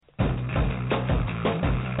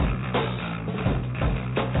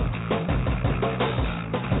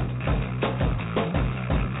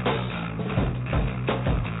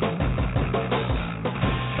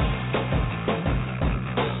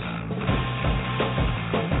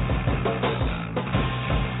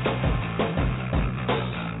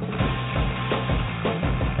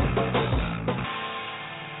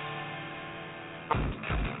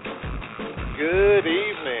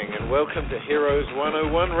welcome to Heroes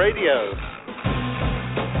 101 Radio.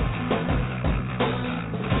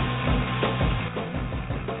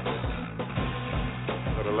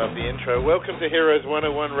 Gotta love the intro. Welcome to Heroes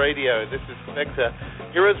 101 Radio. This is Spectre.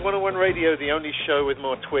 Heroes 101 Radio, the only show with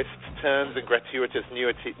more twists, turns, and gratuitous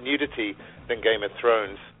nudity than Game of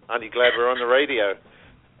Thrones. Aren't you glad we're on the radio?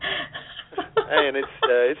 Hey, and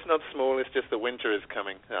it's not small, it's just the winter is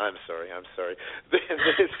coming. I'm sorry. This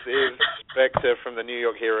is Spectre from the New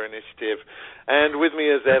York Hero Initiative, and with me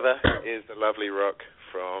as ever is the lovely Rock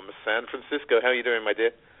from San Francisco. How are you doing, my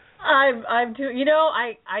dear? I'm doing,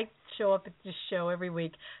 I show up at this show every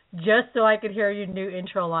week just so I could hear your new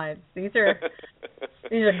intro lines. These are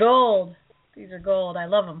gold. These are gold. I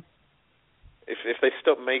love them. If they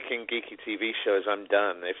stop making geeky TV shows, I'm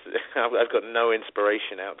done. I've got no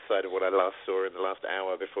inspiration outside of what I last saw in the last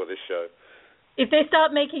hour before this show. If they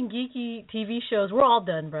stop making geeky TV shows, we're all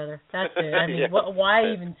done, brother. That's it. I mean, yeah.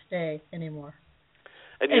 Why even stay anymore?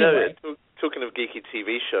 And anyway. Talking of geeky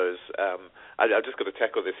TV shows, I've just got to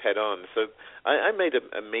tackle this head on. So I made a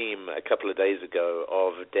meme a couple of days ago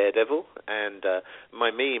of Daredevil, and my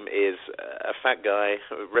meme is a fat guy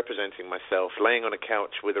representing myself laying on a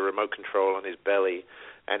couch with a remote control on his belly,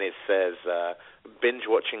 and it says, binge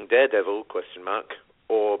watching Daredevil, ?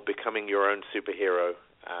 Or becoming your own superhero,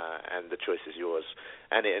 and the choice is yours.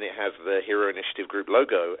 And it has the Hero Initiative Group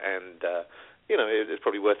logo, and it's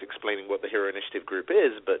probably worth explaining what the Hero Initiative Group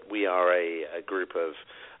is, but we are a group of,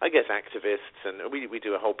 I guess, activists, and we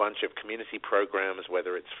do a whole bunch of community programs,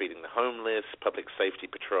 whether it's feeding the homeless, public safety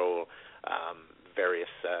patrol, various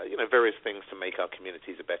things to make our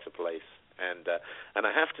communities a better place. And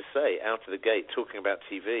I have to say, out of the gate, talking about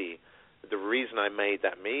TV, the reason I made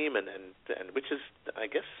that meme, and which is, I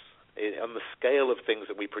guess, on the scale of things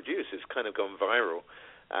that we produce, it's kind of gone viral.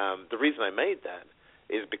 The reason I made that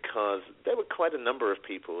is because there were quite a number of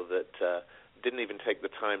people that didn't even take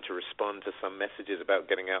the time to respond to some messages about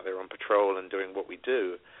getting out there on patrol and doing what we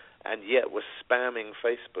do, and yet were spamming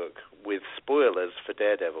Facebook with spoilers for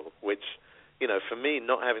Daredevil, which, for me,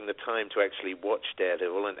 not having the time to actually watch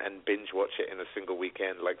Daredevil and binge watch it in a single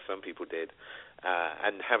weekend like some people did,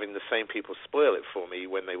 and having the same people spoil it for me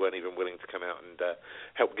when they weren't even willing to come out and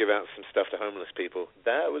help give out some stuff to homeless people,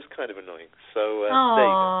 that was kind of annoying. So there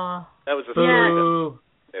you go. That was the story.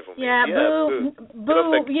 Yeah, boo.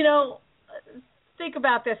 Boo. Think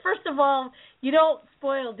about this. First of all, you don't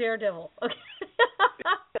spoil Daredevil. Okay.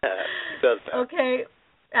 Does that. Okay.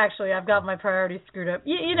 Actually, I've got my priorities screwed up.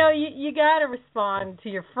 You got to respond to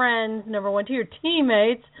your friends, number one, to your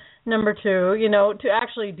teammates, number two, to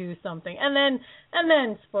actually do something. And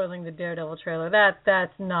then spoiling the Daredevil trailer.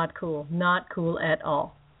 That's not cool. Not cool at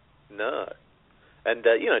all. No. And,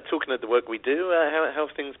 talking of the work we do, how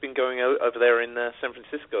have things been going over there in San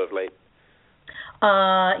Francisco of late?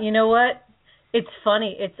 You know what? It's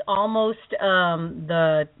funny. It's almost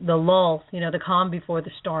the lull, the calm before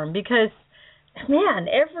the storm, because man,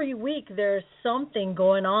 every week there's something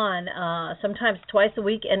going on, sometimes twice a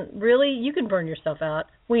week, and really, you can burn yourself out.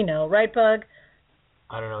 We know, right, Bug?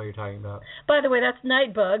 I don't know what you're talking about. By the way, that's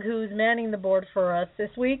Nightbug, who's manning the board for us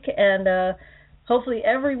this week, and hopefully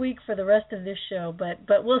every week for the rest of this show,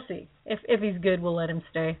 but we'll see. If he's good, we'll let him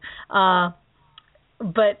stay.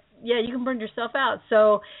 But, yeah, you can burn yourself out.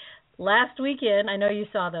 So last weekend, I know you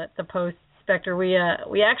saw the post, Spectre, we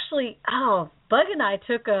actually, Bug and I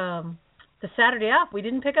took the Saturday off. We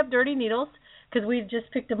didn't pick up Dirty Needles because we just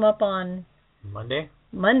picked them up on Monday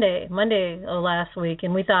last week,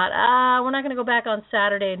 and we thought, we're not going to go back on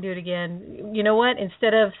Saturday and do it again. You know what?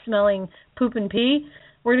 Instead of smelling poop and pee,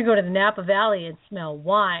 we're going to go to the Napa Valley and smell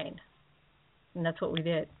wine, and that's what we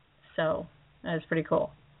did. So that was pretty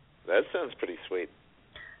cool. That sounds pretty sweet.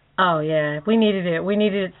 Oh yeah, we needed it. We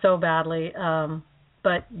needed it so badly.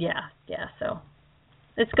 But yeah. So.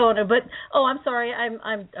 It's going to, but I'm sorry.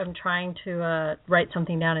 I'm trying to write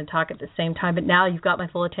something down and talk at the same time. But now you've got my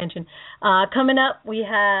full attention. Coming up, we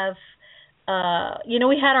have,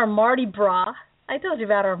 we had our Mardi Gras. I told you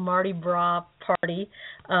about our Mardi Gras party,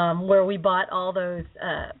 where we bought all those.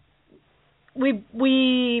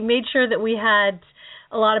 We made sure that we had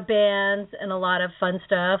a lot of bands and a lot of fun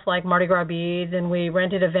stuff like Mardi Gras beads, and we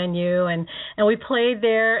rented a venue and we played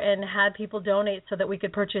there and had people donate so that we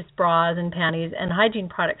could purchase bras and panties and hygiene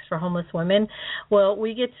products for homeless women. Well,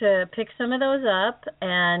 we get to pick some of those up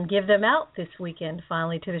and give them out this weekend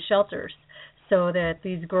finally to the shelters so that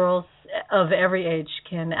these girls of every age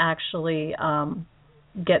can actually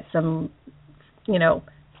get some,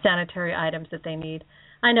 sanitary items that they need.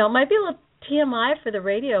 I know it might be a little TMI for the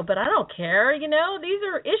radio, but I don't care. These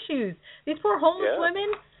are issues. These poor homeless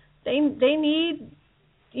women, they need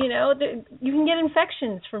you can get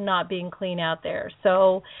infections from not being clean out there.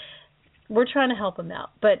 So we're trying to help them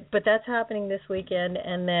out. But that's happening this weekend.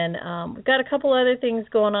 And then we've got a couple other things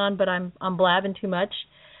going on, but I'm blabbing too much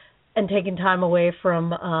and taking time away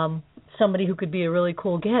from somebody who could be a really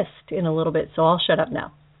cool guest in a little bit. So I'll shut up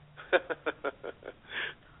now.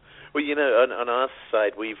 Well, on our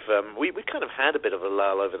side, we kind of had a bit of a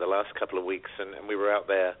lull over the last couple of weeks, and we were out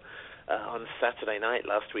there on Saturday night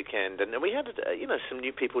last weekend, and we had some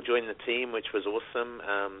new people join the team, which was awesome.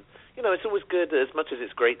 It's always good, as much as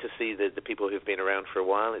it's great to see the people who've been around for a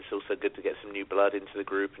while. It's also good to get some new blood into the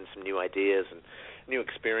group and some new ideas and new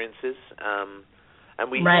experiences. And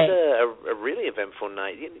we had a really eventful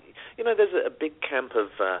night. There's a big camp of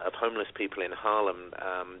homeless people in Harlem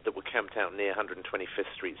that were camped out near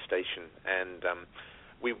 125th Street Station, and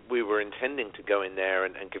we were intending to go in there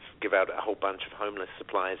and give out a whole bunch of homeless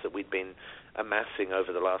supplies that we'd been amassing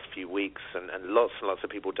over the last few weeks, and lots of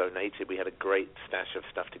people donated. We had a great stash of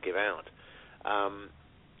stuff to give out.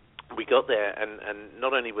 We got there, and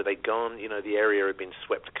not only were they gone, the area had been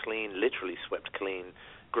swept clean, literally swept clean.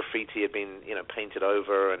 Graffiti had been, painted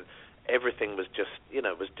over, and everything was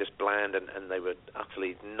just bland, and they were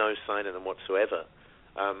utterly no sign of them whatsoever.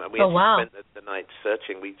 And we spent the night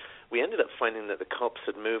searching. We ended up finding that the cops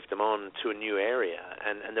had moved them on to a new area,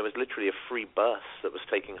 and there was literally a free bus that was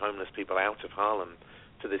taking homeless people out of Harlem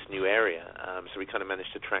to this new area. So we kind of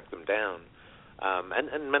managed to track them down,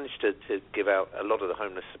 and managed to give out a lot of the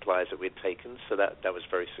homeless supplies that we had taken. So that was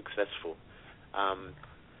very successful.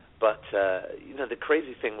 But the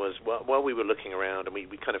crazy thing was, while we were looking around, and we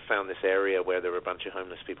kind of found this area where there were a bunch of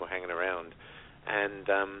homeless people hanging around,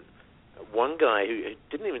 and one guy who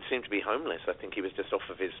didn't even seem to be homeless, I think he was just off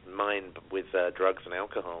of his mind with drugs and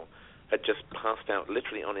alcohol, had just passed out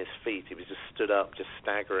literally on his feet. He was just stood up, just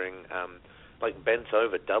staggering, like bent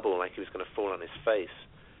over double, like he was going to fall on his face.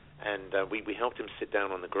 And we helped him sit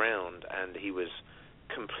down on the ground, and he was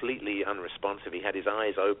completely unresponsive. He had his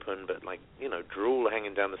eyes open, but drool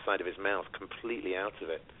hanging down the side of his mouth, completely out of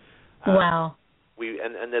it. Wow.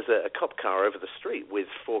 And there's a cop car over the street with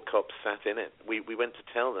 4 cops sat in it. We went to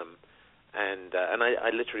tell them, and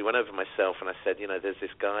I literally went over myself and I said, there's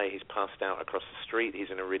this guy, he's passed out across the street,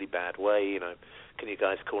 he's in a really bad way, can you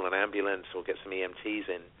guys call an ambulance or get some EMTs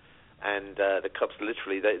in? And the cops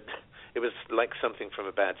literally, it was like something from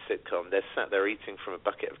a bad sitcom. They're sat there eating from a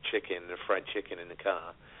bucket of chicken, a fried chicken in the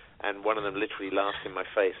car, and one of them literally laughed in my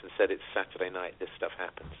face and said, "It's Saturday night, this stuff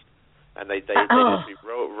happens." And they literally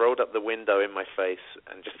rolled up the window in my face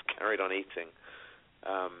and just carried on eating.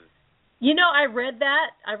 I read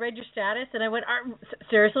that. I read your status, and I went,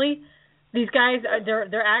 seriously? These guys,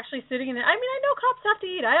 they're actually sitting in there. I mean, I know cops have to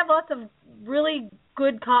eat. I have lots of really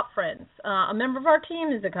good cop friends. A member of our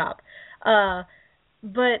team is a cop.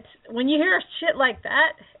 But when you hear shit like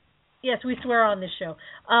that, yes, we swear on this show,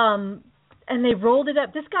 and they rolled it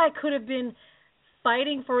up. This guy could have been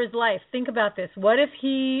fighting for his life. Think about this. What if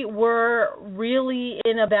he were really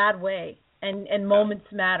in a bad way and moments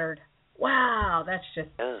mattered? Wow, that's just...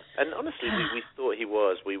 Yeah. And honestly, we thought he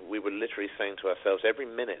was. We were literally saying to ourselves, every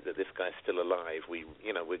minute that this guy's still alive, we're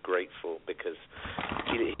grateful, because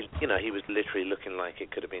he was literally looking like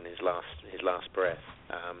it could have been his last breath.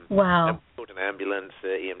 Wow. And we called an ambulance.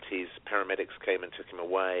 The EMTs, paramedics came and took him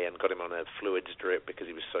away and got him on a fluids drip because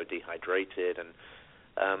he was so dehydrated.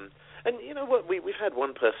 And you know what? We've had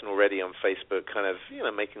one person already on Facebook kind of,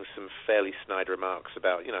 making some fairly snide remarks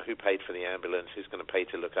about, who paid for the ambulance, who's going to pay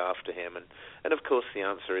to look after him. And of course the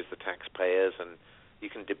answer is the taxpayers, and you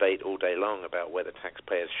can debate all day long about whether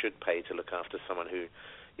taxpayers should pay to look after someone who's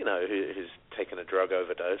taken a drug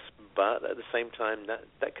overdose. But at the same time,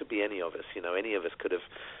 that could be any of us. Any of us could have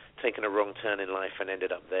taken a wrong turn in life and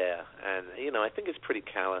ended up there. And, I think it's pretty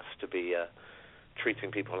callous to be...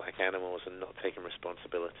 treating people like animals and not taking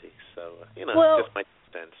responsibility. So, just my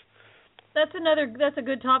sense. That's a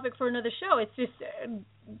good topic for another show. It's just,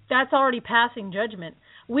 that's already passing judgment.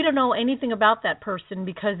 We don't know anything about that person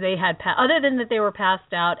because they had, other than that they were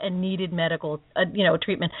passed out and needed medical,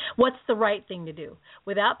 treatment. What's the right thing to do?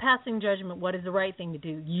 Without passing judgment, what is the right thing to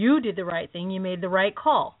do? You did the right thing. You made the right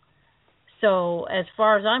call. So as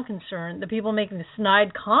far as I'm concerned, the people making the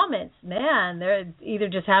snide comments, man, they're either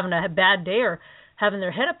just having a bad day or having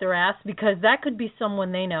their head up their ass, because that could be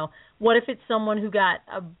someone they know. What if it's someone who got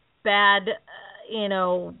a bad,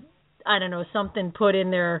 something put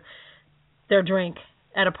in their drink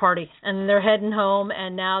at a party, and they're heading home,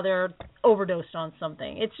 and now they're overdosed on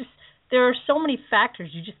something. It's just, there are so many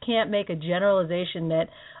factors. You just can't make a generalization that,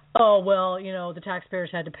 the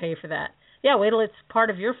taxpayers had to pay for that. Yeah, wait till it's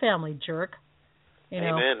part of your family, jerk.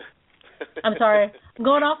 Amen. I'm sorry. I'm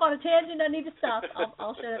going off on a tangent. I need to stop.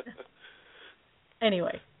 I'll shut it.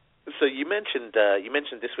 Anyway. So you mentioned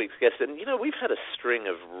this week's guest, and we've had a string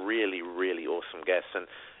of really, really awesome guests. And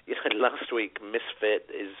last week Misfit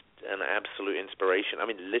is an absolute inspiration. I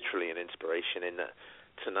mean, literally an inspiration. In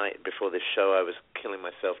tonight before this show, I was killing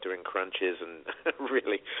myself doing crunches and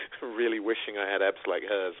really, really wishing I had abs like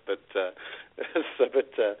hers. But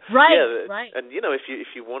right, yeah, right. And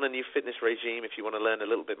if you want a new fitness regime, if you want to learn a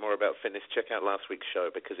little bit more about fitness, check out last week's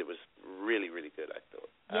show because it was really, really good. I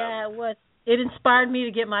thought. Yeah, it was. It inspired me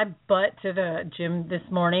to get my butt to the gym this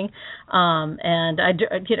morning, and I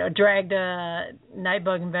dragged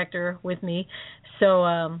Nightbug and Vector with me. So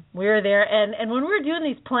we were there, and when we were doing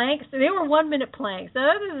these planks, they were 1 minute planks.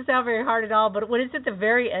 Now, that doesn't sound very hard at all, but when it's at the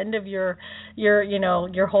very end of your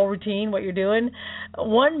whole routine, what you're doing,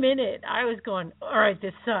 1 minute, I was going, all right,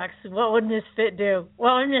 this sucks. What would Misfit do?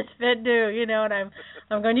 What would Misfit do? And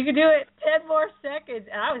I'm going, you can do it 10 more seconds,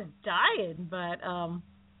 and I was dying, but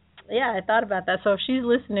yeah, I thought about that. So if she's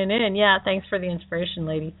listening in, yeah, thanks for the inspiration,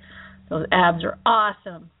 lady. Those abs are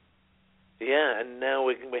awesome. Yeah, and now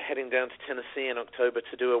we're heading down to Tennessee in October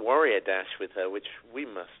to do a warrior dash with her, which we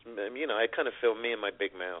must. I kind of feel me and my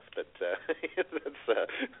big mouth, but it's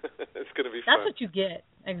going to be fun. That's what you get,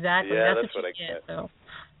 exactly. Yeah, that's what you I get. So,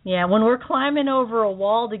 yeah, when we're climbing over a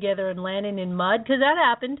wall together and landing in mud, because that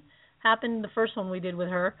happened the first one we did with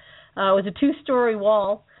her. It was a 2-story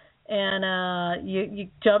wall. And you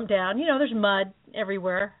jump down. There's mud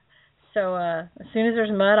everywhere. So as soon as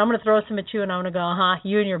there's mud, I'm going to throw some at you, and I'm going to go,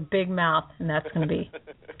 you and your big mouth, and that's going to be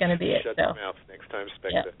it. Shut your mouth next time,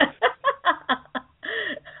 Spectre. Yeah.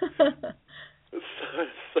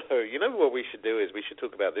 So you know what we should do is we should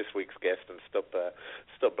talk about this week's guest and stop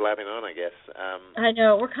blabbing on, I guess. I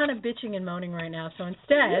know. We're kind of bitching and moaning right now, so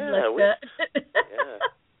instead, let's...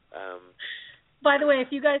 By the way, if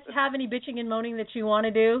you guys have any bitching and moaning that you want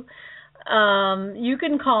to do, you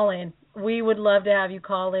can call in. We would love to have you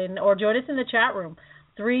call in or join us in the chat room.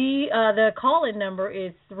 The call-in number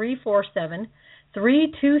is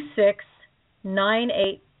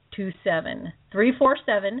 347-326-9827.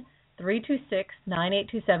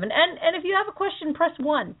 347-326-9827. And if you have a question, press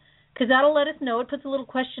 1, because that'll let us know. It puts a little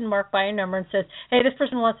question mark by your number and says, hey, this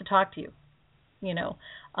person wants to talk to you.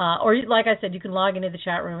 Or like I said, you can log into the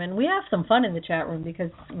chat room, and we have some fun in the chat room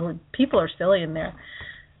because people are silly in there.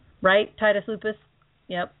 Right, Titus Lupus?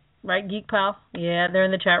 Yep. Right, Geek Pal? Yeah, they're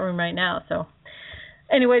in the chat room right now. So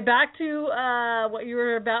anyway, back to what you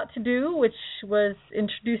were about to do, which was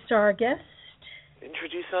introduce our guest.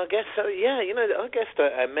 Introduce our guest. So, yeah, our guest,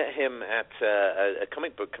 I met him at a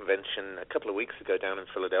comic book convention a couple of weeks ago down in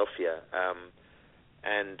Philadelphia.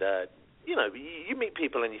 You meet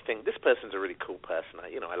people and you think, this person's a really cool person.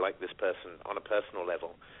 I like this person on a personal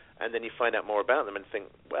level. And then you find out more about them and think,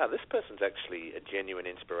 wow, this person's actually a genuine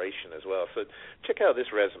inspiration as well. So check out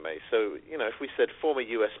this resume. So, if we said former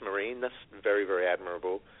U.S. Marine, that's very, very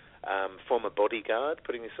admirable. Former bodyguard,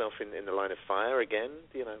 putting yourself in the line of fire again,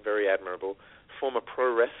 very admirable. Former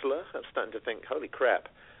pro wrestler, I'm starting to think, holy crap.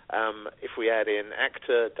 If we add in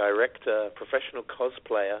actor, director, professional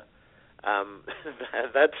cosplayer,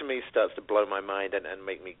 that to me starts to blow my mind and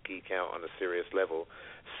make me geek out on a serious level.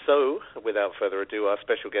 So, without further ado, our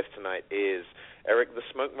special guest tonight is Eric the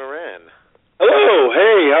Smoke Moran. Hello,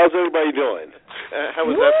 hey, how's everybody doing? How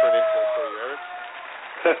was that for an intro for you, Eric?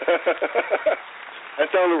 That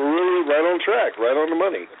sounded really right on track, right on the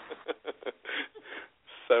money.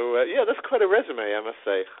 So, that's quite a resume, I must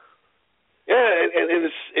say. Yeah, and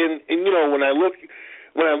when I look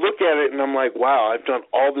at it and I'm like, wow, I've done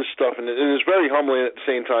all this stuff, and it's very humbling at the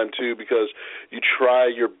same time too, because you try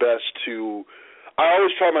your best to. I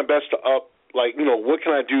always try my best to what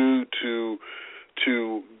can I do to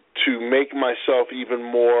make myself even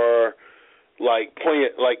more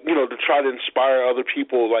poignant, to try to inspire other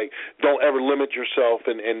people. Don't ever limit yourself,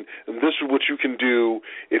 and this is what you can do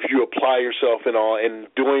if you apply yourself and all. And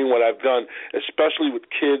doing what I've done, especially with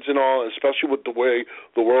kids and all, especially with the way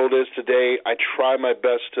the world is today, I try my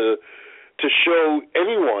best to show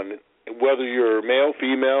anyone, whether you're male,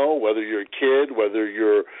 female, whether you're a kid, whether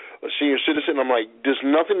you're a senior citizen, I'm like, there's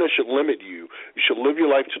nothing that should limit you. You should live your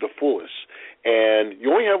life to the fullest. And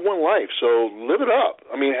you only have one life, so live it up.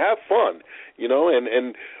 I mean, have fun,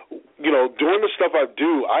 and doing the stuff I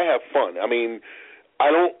do, I have fun. I mean,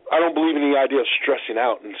 I don't believe in the idea of stressing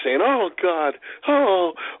out and saying, oh, God,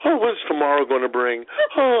 what's tomorrow going to bring?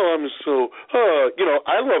 I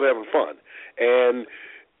love having fun. And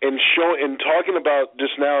talking about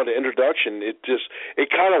just now the introduction, it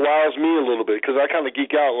kind of wows me a little bit because I kind of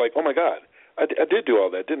geek out like, oh my God, I did do all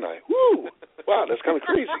that, didn't I? Woo! Wow, that's kind of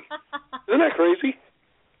crazy. Isn't that crazy?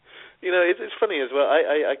 It's funny as well.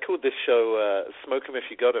 I called this show "Smoke 'Em If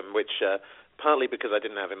You Got 'Em," which partly because I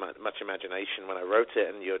didn't have much imagination when I wrote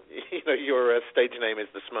it, and your stage name is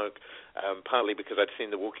The Smoke. Partly because I'd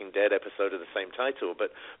seen the Walking Dead episode of the same title,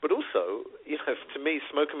 but also, to me,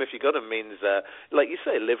 "Smoke 'Em If You Got 'Em" means, like you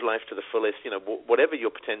say, live life to the fullest. Whatever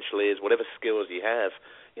your potential is, whatever skills you have,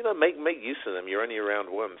 make use of them. You're only around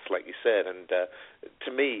once, like you said, and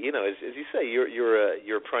to me, as you say,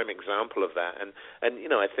 you're a prime example of that, and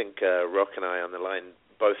I think Rock and I on the line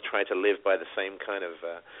both try to live by the same kind of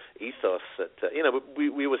ethos that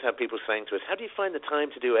we always have people saying to us, how do you find the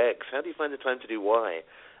time to do X? How do you find the time to do Y?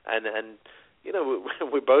 And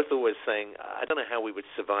we're both always saying, I don't know how we would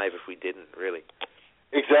survive if we didn't, really.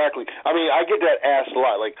 Exactly. I mean, I get that asked a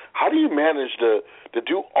lot. Like, how do you manage to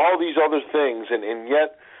do all these other things and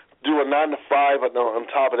yet do a 9 to 5 on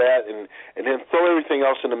top of that and then throw everything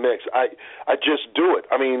else in the mix? I just do it.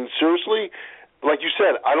 I mean, seriously, like you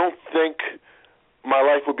said, I don't think my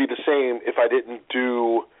life would be the same if I didn't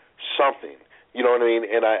do something. You know what I mean?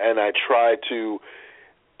 And I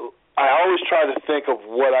always try to think of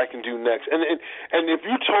what I can do next. And if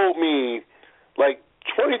you told me, like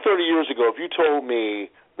 20, 30 years ago, if you told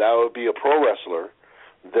me that I would be a pro wrestler,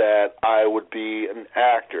 that I would be an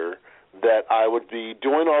actor, that I would be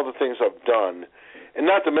doing all the things I've done, and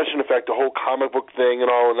not to mention the fact the whole comic book thing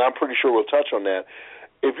and all, and I'm pretty sure we'll touch on that.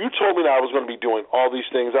 If you told me that I was going to be doing all these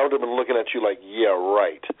things, I would have been looking at you like, yeah,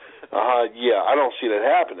 right. Yeah, I don't see that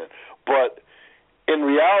happening. But in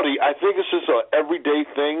reality, I think it's just an everyday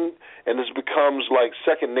thing, and this becomes like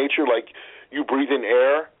second nature, like you breathe in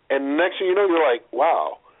air, and next thing you know, you're like,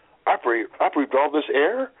 wow, I breathed all this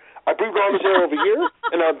air? I breathed all this air over here,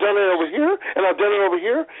 and I've done it over here, and I've done it over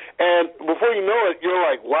here, and before you know it, you're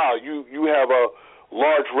like, wow, you have a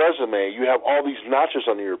large resume. You have all these notches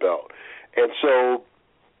under your belt. And so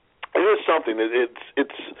it is something.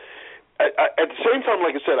 It's at the same time,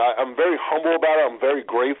 like I said, I'm very humble about it. I'm very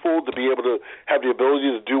grateful to be able to have the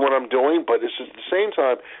ability to do what I'm doing, but it's just, at the same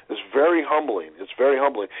time, it's very humbling. It's very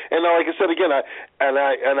humbling. And like I said again, I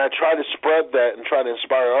try to spread that and try to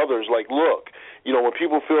inspire others. Like, look, when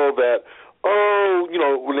people feel that,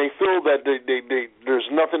 when they feel that they there's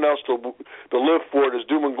nothing else to live for, there's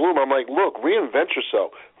doom and gloom, I'm like, look, reinvent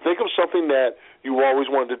yourself. Think of something that you always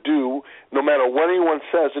wanted to do, no matter what anyone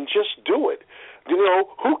says, and just do it.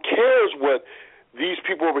 Who cares what these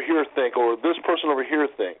people over here think or this person over here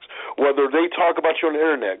thinks, whether they talk about you on the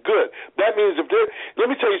internet? Good. That means let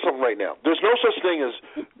me tell you something right now. There's no such thing as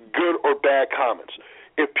good or bad comments.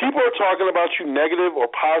 If people are talking about you negative or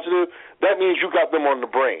positive, that means you got them on the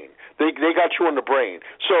brain. They got you on the brain.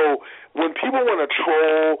 So when people want to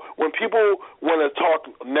troll, when people want to talk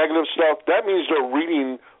negative stuff, that means they're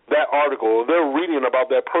reading that article or they're reading about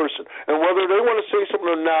that person. And whether they want to say something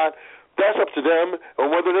or not, that's up to them.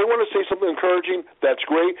 And whether they want to say something encouraging, that's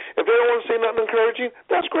great. If they don't want to say nothing encouraging,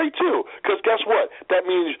 that's great too. Because guess what? That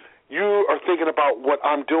means you are thinking about what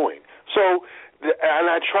I'm doing. So,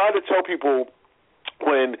 and I try to tell people,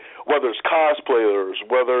 whether it's cosplayers,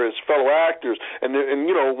 whether it's fellow actors, and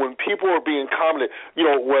when people are being commented,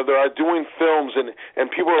 whether I'm doing films and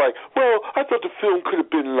people are like, well, I thought the film could have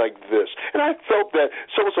been like this, and I felt that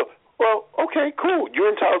so-and-so. Well, okay, cool. You're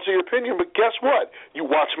entitled to your opinion, but guess what? You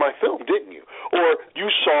watched my film, didn't you? Or you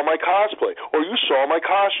saw my cosplay, or you saw my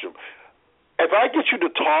costume. If I get you to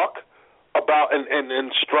talk about and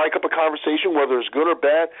strike up a conversation, whether it's good or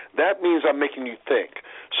bad, that means I'm making you think.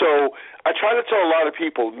 So I try to tell a lot of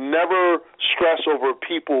people, never stress over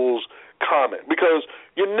people's comment, because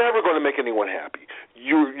you're never going to make anyone happy.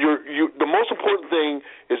 The most important thing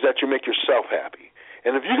is that you make yourself happy.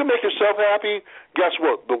 And if you can make yourself happy, guess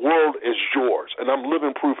what? The world is yours, and I'm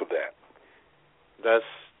living proof of that. That's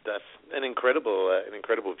an incredible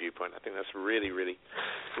viewpoint. I think that's really, really,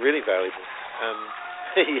 really valuable.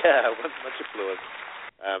 Yeah, much applause.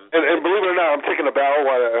 And believe it or not, I'm taking a bow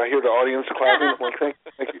while I hear the audience clapping. I'm like,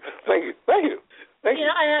 thank you.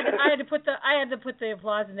 I had to put the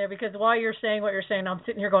applause in there because while you're saying what you're saying, I'm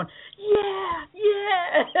sitting here going,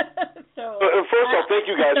 yeah. So. First off, thank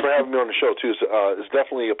you guys for having me on the show too. It's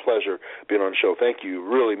definitely a pleasure being on the show. Thank you. It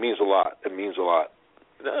really means a lot. It means a lot.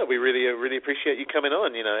 No, we really appreciate you coming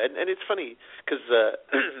on, and it's funny because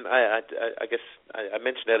I guess I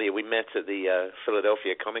mentioned earlier we met at the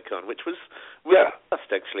Philadelphia Comic-Con, which was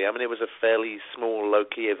fast actually. I mean, it was a fairly small,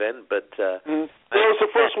 low-key event, but it was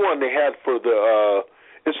the first one they had for the.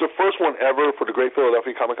 It's the first one ever for the Great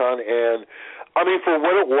Philadelphia Comic-Con, and I mean, for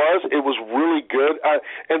what it was really good.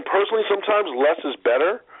 And personally, sometimes less is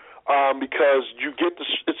better. because you get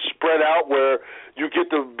it's spread out where you get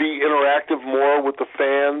to be interactive more with the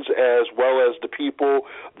fans as well as the people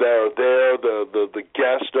that are there, the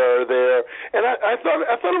guests that are there, and I thought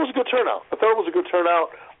it was a good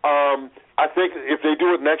turnout. I think if they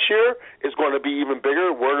do it next year, it's going to be even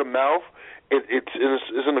bigger. Word of mouth, it's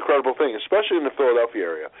an incredible thing, especially in the Philadelphia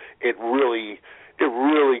area. It really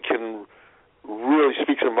can really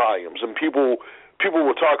speak some volumes, and people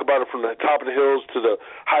will talk about it from the top of the hills to the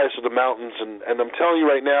highest of the mountains, and I'm telling you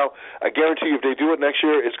right now, I guarantee you if they do it next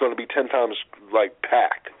year, it's going to be 10 times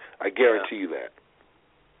packed. I guarantee you that.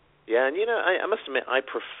 Yeah, and I must admit I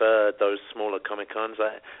prefer those smaller Comic-Cons.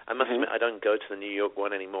 I must admit I don't go to the New York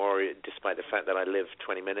one anymore, despite the fact that I live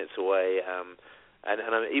 20 minutes away. And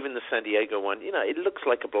even the San Diego one, it looks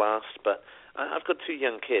like a blast, but I've got 2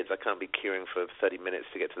 young kids. I can't be queuing for 30 minutes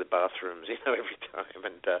to get to the bathrooms, every time.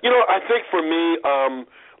 And I think for me,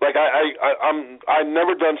 I've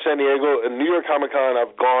never done San Diego, and New York Comic Con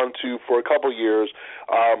I've gone to for a couple years,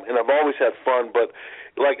 and I've always had fun. But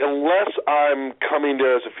unless I'm coming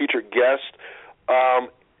there as a featured guest,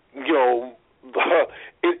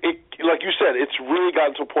 it like you said, it's really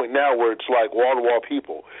gotten to a point now where it's like wall-to-wall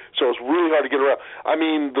people. So it's really hard to get around. I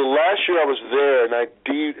mean, the last year I was there and I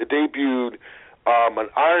debuted an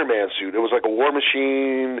Iron Man suit. It was like a War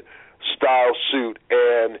Machine-style suit.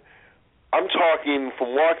 And I'm talking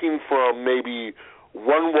from walking from maybe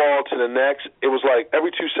one wall to the next, it was like every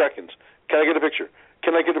 2 seconds, can I get a picture?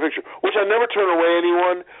 Can I get a picture? Which I never turn away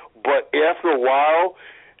anyone, but after a while,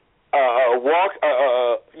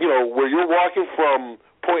 where you're walking from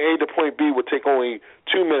point A to point B would take only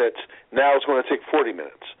 2 minutes. Now it's going to take 40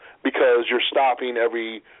 minutes because you're stopping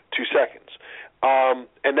every 2 seconds.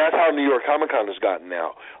 And that's how New York Comic Con has gotten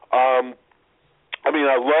now. I mean,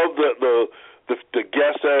 I love the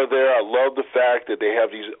guests that are there. I love the fact that they have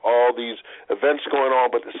all these events going on,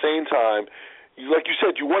 but at the same time, like you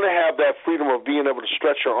said, you want to have that freedom of being able to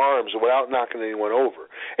stretch your arms without knocking anyone over,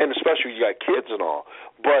 and especially you got kids and all.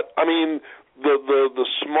 But I mean, the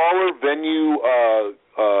smaller venue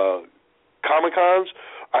Comic-Cons,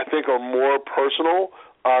 I think, are more personal.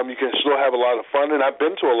 You can still have a lot of fun, and I've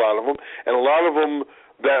been to a lot of them, and a lot of them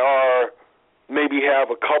that are maybe have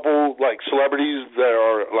a couple celebrities that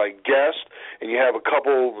are guests, and you have a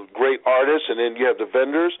couple great artists, and then you have the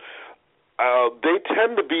vendors. They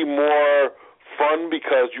tend to be more fun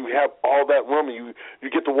because you have all that room and you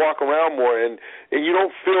get to walk around more and you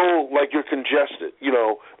don't feel like you're congested,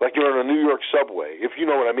 like you're in a New York subway, if you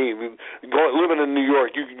know what I mean. Living in New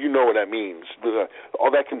York, you know what that means, all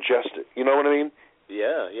that congested, you know what I mean?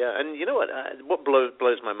 Yeah, and you know what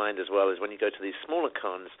blows my mind as well is when you go to these smaller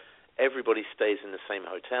cons, everybody stays in the same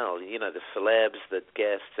hotel, the celebs, the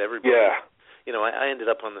guests, everybody. Yeah. I ended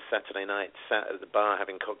up on the Saturday night, sat at the bar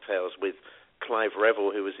having cocktails with Clive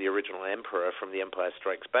Revel, who was the original Emperor from The Empire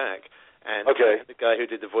Strikes Back, and the guy who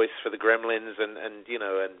did the voice for the Gremlins and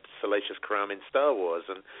Salacious Crumb in Star Wars.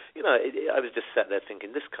 And, I was just sat there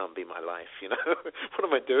thinking, this can't be my life, What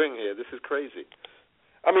am I doing here? This is crazy.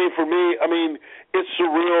 I mean, for me, it's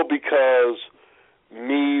surreal because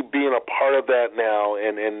me being a part of that now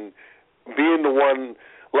and being the one,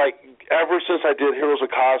 ever since I did Heroes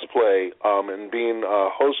of Cosplay and being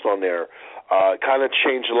a host on there, kind of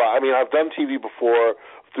changed a lot. I mean, I've done TV before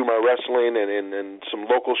through my wrestling and some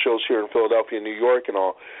local shows here in Philadelphia and New York and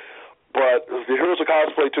all, but the Heroes of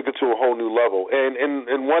Cosplay took it to a whole new level. And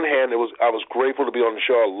in one hand, I was grateful to be on the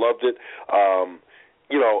show. I loved it.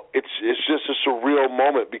 It's just a surreal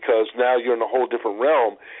moment because now you're in a whole different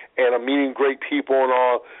realm, and I'm meeting great people and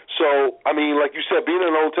all. So, I mean, like you said, being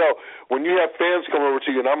in a hotel, when you have fans come over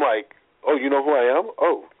to you, and I'm like, oh, you know who I am?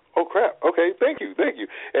 Oh, crap. Okay, thank you.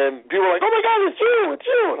 And people are like, oh, my God, it's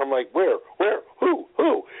you. And I'm like, where, who?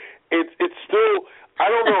 It's still,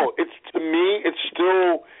 I don't know. To me, it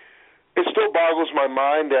still boggles my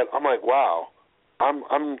mind that I'm like, wow, I'm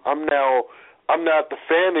not the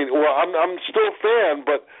fan anymore. Well, I'm still a fan,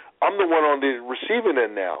 but I'm the one on the receiving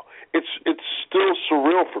end now. It's still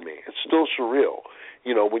surreal for me. It's still surreal.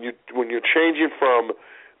 When you're changing from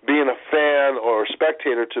being a fan or a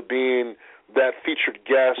spectator to being that featured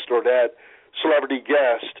guest or that celebrity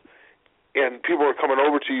guest, and people are coming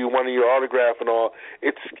over to you wanting your autograph and all.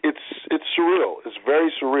 It's surreal. It's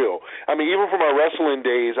very surreal. I mean, even from my wrestling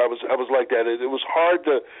days, I was like that. It was hard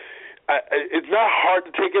to. It's not hard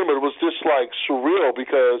to take in, but it was just surreal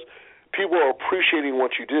because people are appreciating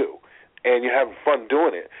what you do, and you're having fun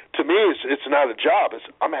doing it. To me, it's not a job.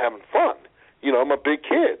 I'm having fun. I'm a big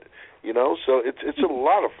kid. So it's a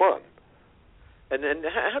lot of fun. And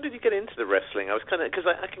how did you get into the wrestling? I was because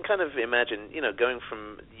I can kind of imagine, going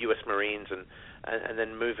from U.S. Marines and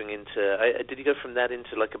then moving into. Did you go from that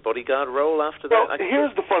into like a bodyguard role after that? Well,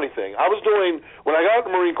 here's the funny thing. When I got out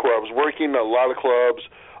of the Marine Corps, I was working a lot of clubs.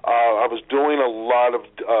 I was doing a lot of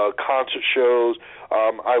concert shows.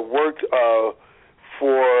 I worked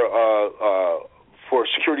for a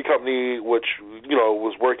security company, which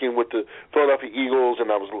was working with the Philadelphia Eagles, and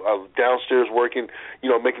I was downstairs working,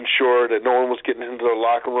 making sure that no one was getting into their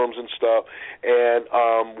locker rooms and stuff. And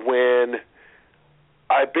when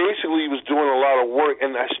I basically was doing a lot of work,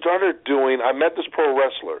 and I met this pro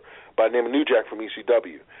wrestler by the name of New Jack from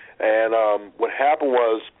ECW. And what happened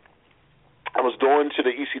was, I was going to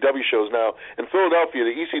the ECW shows. Now, in Philadelphia,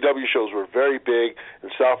 the ECW shows were very big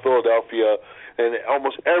in South Philadelphia, and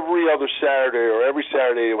almost every other Saturday or every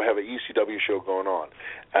Saturday they would have an ECW show going on.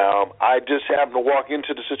 I just happened to walk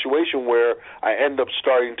into the situation where I ended up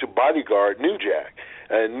starting to bodyguard New Jack.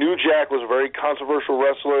 And New Jack was a very controversial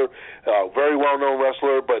wrestler, very well-known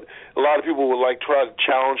wrestler, but a lot of people would try to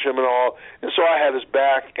challenge him and all. And so I had his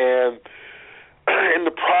back, and in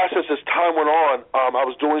the process, as time went on, I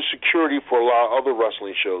was doing security for a lot of other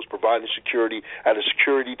wrestling shows, providing security. I had a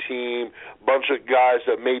security team, a bunch of guys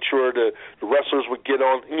that made sure the wrestlers would get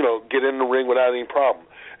in the ring without any problem.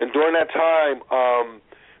 And during that time,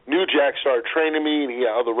 New Jack started training me, and he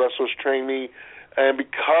had other wrestlers train me. And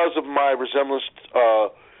because of my resemblance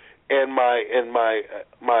and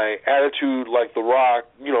my attitude like The Rock,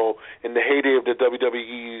 in the heyday of the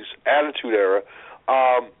WWE's Attitude Era,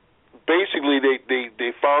 basically,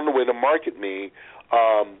 they found a way to market me,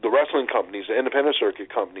 the wrestling companies, the independent circuit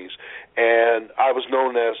companies, and I was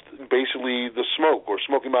known as basically the Smoke or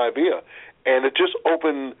Smokey Maivia, and it just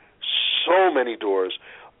opened so many doors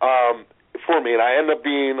for me. And I ended up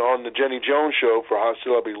being on the Jenny Jones show for Hot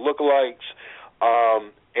Celebrity Lookalikes,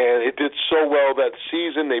 and it did so well that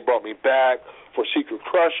season. They brought me back for Secret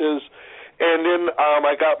Crushes, and then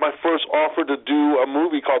I got my first offer to do a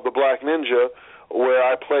movie called The Black Ninja, where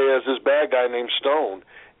I play as this bad guy named Stone.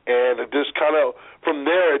 And it just from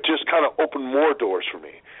there, it just kind of opened more doors for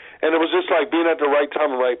me. And it was just like being at the right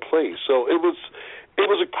time and right place. So it was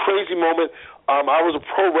a crazy moment. I was a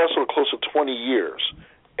pro wrestler close to 20 years.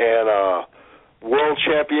 And world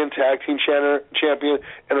champion, tag team champion,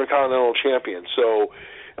 intercontinental champion. So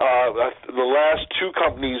the last two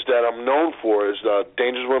companies that I'm known for is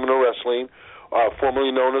Dangerous Women in Wrestling,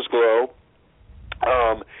 formerly known as Glow,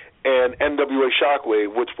 and NWA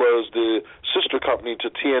Shockwave, which was the sister company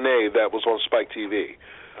to TNA that was on Spike TV.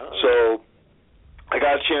 Oh. So I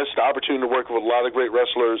got the opportunity to work with a lot of great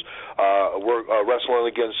wrestlers, wrestling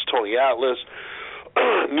against Tony Atlas,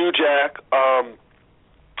 New Jack,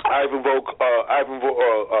 Ivan Volkov,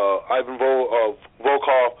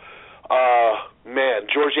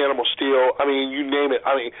 George Animal Steel. I mean, you name it.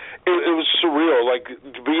 I mean, it was surreal. Like,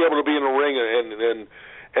 to be able to be in a ring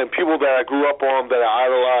and people that I grew up on, that I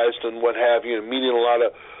idolized and what have you, and meeting a lot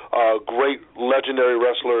of great legendary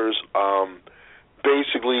wrestlers,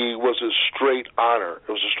 basically was a straight honor.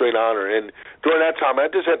 It was a straight honor. And during that time, I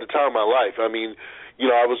just had the time of my life. I mean,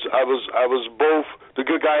 I was both the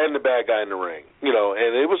good guy and the bad guy in the ring,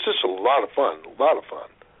 and it was just a lot of fun.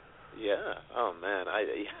 Yeah. Oh man,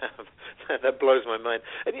 that blows my mind.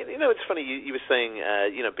 And it's funny. You were saying,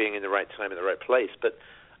 being in the right time in the right place, but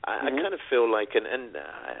I kind of feel like, and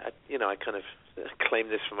I kind of claim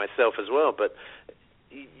this for myself as well, but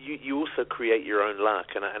you also create your own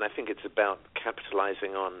luck, and I think it's about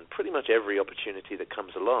capitalizing on pretty much every opportunity that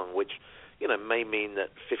comes along, which may mean that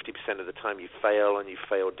 50% of the time you fail, and you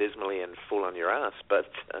fail dismally and fall on your ass, but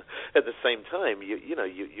at the same time,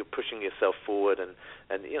 you're pushing yourself forward and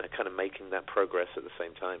kind of making that progress at the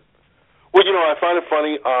same time. Well, I find it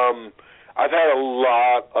funny. I've had a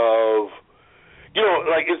lot of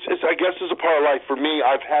it's I guess it's a part of life. For me,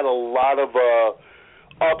 I've had a lot of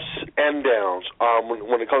ups and downs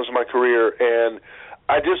when it comes to my career, and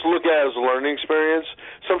I just look at it as a learning experience.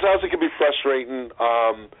 Sometimes it can be frustrating,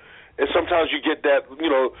 and sometimes you get that,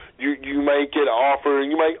 you might get an offer,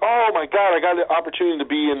 and you might, oh my God, I got an opportunity to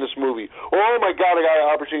be in this movie, or oh my God, I got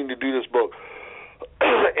an opportunity to do this book,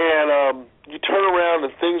 and you turn around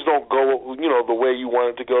and things don't go, the way you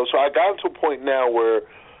want it to go. So I got to a point now where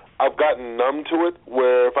I've gotten numb to it,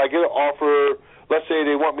 where if I get an offer, let's say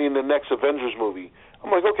they want me in the next Avengers movie,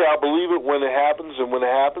 I'm like, okay, I'll believe it when it happens, and when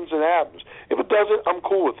it happens, it happens. If it doesn't, I'm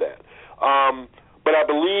cool with that. But I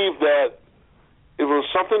believe that if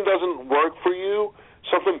something doesn't work for you,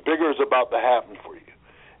 something bigger is about to happen for you.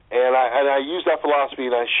 And I use that philosophy,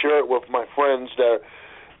 and I share it with my friends that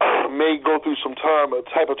may go through some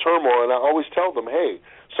type of turmoil, and I always tell them, hey,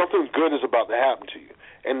 something good is about to happen to you.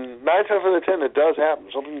 And 9 times out of 10, it does happen.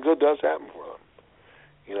 Something good does happen for them.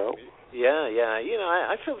 You know? Yeah. You know,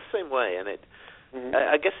 I feel the same way, and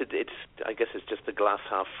I guess it's just the glass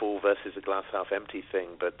half full versus a glass half empty thing.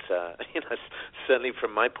 But you know, certainly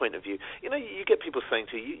from my point of view, you know, you get people saying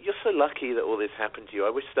to you, "You're so lucky that all this happened to you. I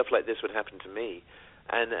wish stuff like this would happen to me."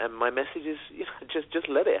 And my message is, you know, just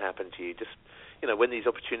let it happen to you. Just, you know, when these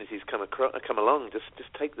opportunities come along, just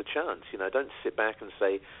take the chance. You know, don't sit back and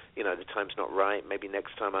say, you know, the time's not right. Maybe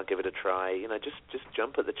next time I'll give it a try. You know, just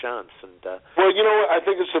jump at the chance. And well, you know what? I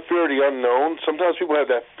think it's the fear of the unknown. Sometimes people have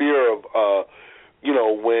that fear of, you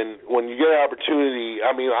know, when you get an opportunity.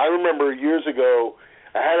 I mean, I remember years ago,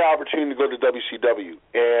 I had an opportunity to go to WCW,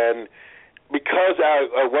 and because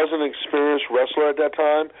I wasn't an experienced wrestler at that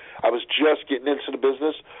time, I was just getting into the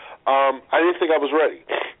business, I didn't think I was ready.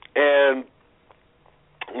 And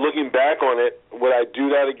looking back on it, would I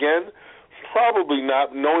do that again? Probably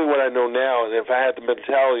not, knowing what I know now. And if I had the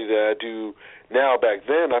mentality that I do now back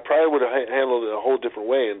then, I probably would have handled it a whole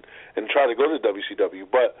different way and tried to go to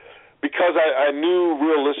WCW. But because I knew,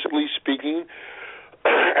 realistically speaking,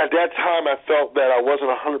 at that time I felt that I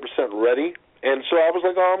wasn't 100% ready. And so I was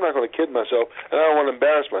like, I'm not going to kid myself, and I don't want to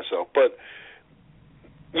embarrass myself. But,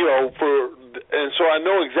 you know, and so I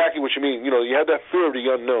know exactly what you mean. You know, you have that fear of the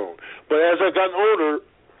unknown. But as I've gotten older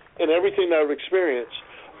and everything that I've experienced,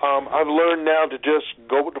 I've learned now to just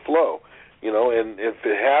go with the flow, you know, and if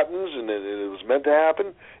it happens and it was meant to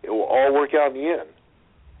happen, it will all work out in the end.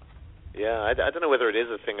 Yeah, I don't know whether it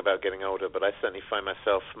is a thing about getting older, but I certainly find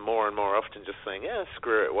myself more and more often just saying, yeah,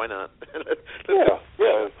 screw it, why not? Yeah.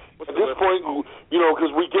 At this point, you know,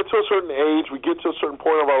 because we get to a certain age, we get to a certain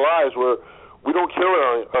point of our lives where we don't care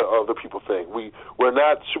what other people think. We're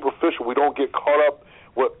not superficial. We don't get caught up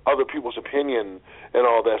with other people's opinion and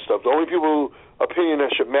all that stuff. The only opinion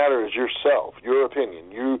that should matter is yourself, your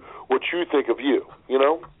opinion, what you think of you, you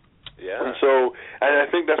know? Yeah. And so, and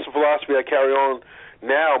I think that's the philosophy I carry on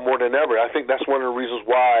now more than ever. I think that's one of the reasons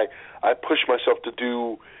why I push myself to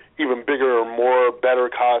do even bigger, more, better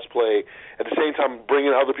cosplay. At the same time,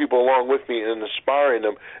 bringing other people along with me and inspiring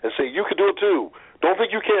them and say, you can do it too. Don't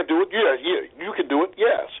think you can't do it. Yeah, you can do it.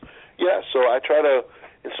 Yes. So I try to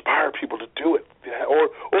inspire people to do it, or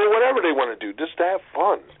whatever they want to do, just to have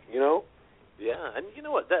fun, you know? Yeah, and you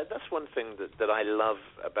know what? That's one thing that I love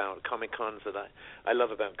about Comic-Cons, that I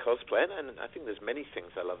love about cosplay, and I think there's many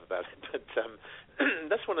things I love about it, but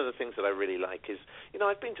that's one of the things that I really like is, you know,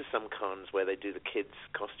 I've been to some cons where they do the kids'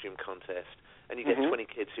 costume contest, and you get 20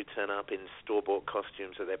 kids who turn up in store-bought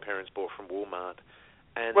costumes that their parents bought from Walmart,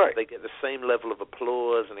 and they get the same level of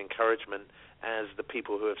applause and encouragement as the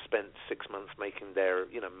people who have spent 6 months making their,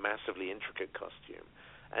 you know, massively intricate costume.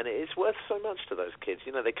 And it's worth so much to those kids.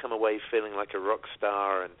 You know, they come away feeling like a rock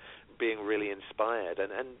star and being really inspired.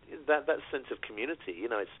 And that sense of community, you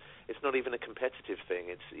know, it's not even a competitive thing.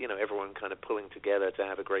 It's, you know, everyone kind of pulling together to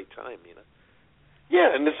have a great time, you know.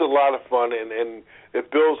 Yeah, and it's a lot of fun, and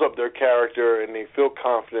it builds up their character, and they feel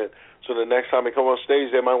confident. So the next time they come on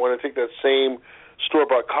stage, they might want to take that same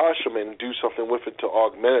store-bought costume and do something with it to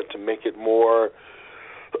augment it, to make it more,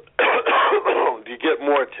 to get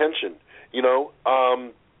more attention, you know.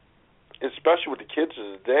 Especially with the kids of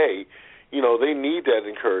the day, you know, they need that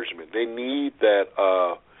encouragement. They need that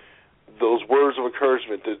those words of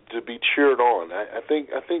encouragement to be cheered on. I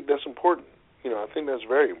think that's important. You know, I think that's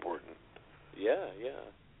very important. Yeah.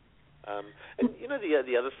 And you know the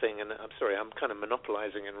other thing, and I'm sorry, I'm kind of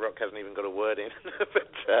monopolizing, and Rock hasn't even got a word in.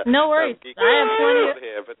 But, no worries,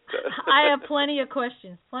 I have plenty of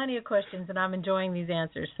questions, and I'm enjoying these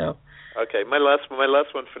answers. So. Okay, my last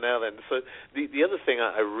one for now then. So the other thing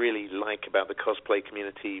I really like about the cosplay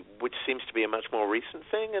community, which seems to be a much more recent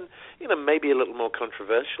thing, and you know maybe a little more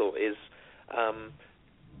controversial, is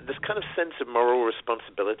this kind of sense of moral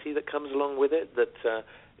responsibility that comes along with it. That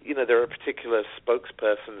you know, there are particular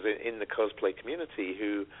spokespersons in the cosplay community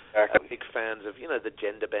who are big fans of, you know, the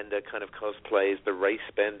gender bender kind of cosplays, the race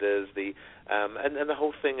benders, and the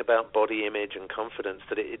whole thing about body image and confidence,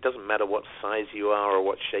 that it doesn't matter what size you are or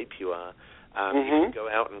what shape you are. You can go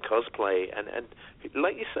out and cosplay, and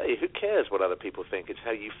like you say, who cares what other people think? It's how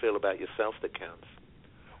you feel about yourself that counts.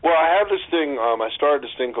 Well, I have this thing, I started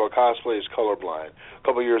this thing called Cosplay is Colorblind a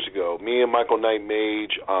couple of years ago. Me and Michael Knight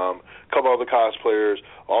Mage, a couple other cosplayers,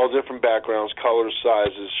 all different backgrounds, colors,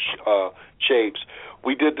 sizes, shapes.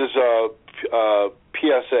 We did this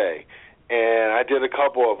PSA, and I did a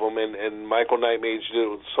couple of them, and Michael Knight Mage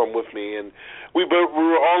did some with me, and we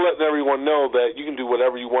were all letting everyone know that you can do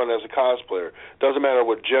whatever you want as a cosplayer. Doesn't matter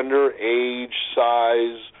what gender, age,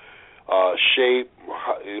 size, shape,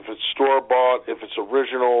 if it's store-bought, if it's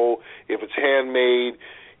original, if it's handmade,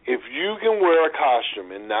 if you can wear a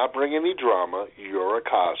costume and not bring any drama, you're a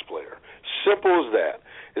cosplayer. Simple as that.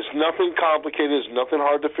 It's nothing complicated. It's nothing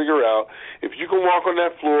hard to figure out. If you can walk on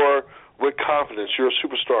that floor with confidence, you're a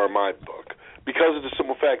superstar in my book. Because of the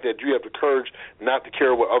simple fact that you have the courage not to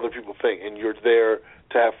care what other people think, and you're there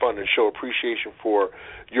to have fun and show appreciation for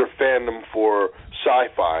your fandom for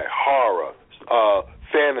sci-fi, horror,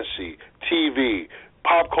 fantasy, TV,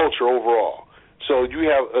 pop culture overall. So you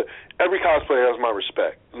have every cosplayer has my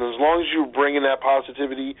respect, and as long as you're bringing that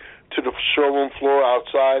positivity to the showroom floor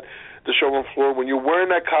outside the showroom floor, when you're wearing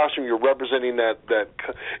that costume, you're representing that.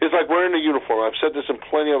 It's like wearing a uniform. I've said this in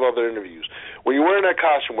plenty of other interviews. When you're wearing that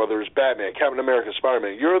costume, whether it's Batman, Captain America,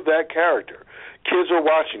 Spider-Man, you're that character. Kids are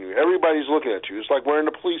watching you. Everybody's looking at you. It's like wearing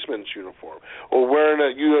a policeman's uniform, or wearing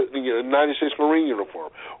a United States Marine uniform,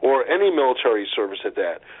 or any military service at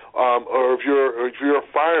that. Or if you're a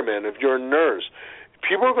fireman, if you're a nurse,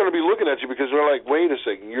 people are going to be looking at you because they're like, wait a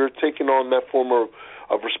second, you're taking on that form of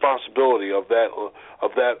responsibility of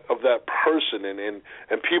that person,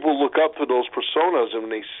 and people look up to those personas, and when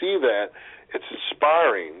they see that, it's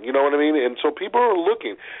inspiring. You know what I mean? And so people are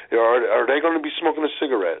looking. Are they going to be smoking a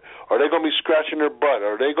cigarette? Are they going to be scratching their butt?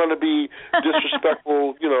 Are they going to be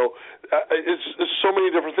disrespectful? It's so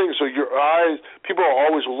many different things. So your eyes, people are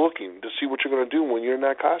always looking to see what you're going to do when you're in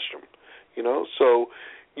that costume. So.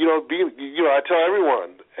 I tell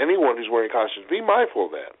anyone who's wearing costumes, be mindful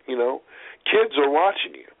of that. Kids are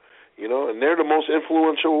watching you, and they're the most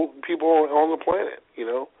influential people on the planet.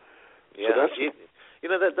 Yeah, so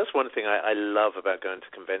that's one thing I love about going to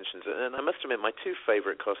conventions. And I must admit, my two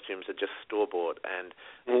favorite costumes are just store-bought. And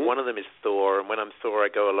one of them is Thor. And when I'm Thor, I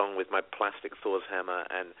go along with my plastic Thor's hammer.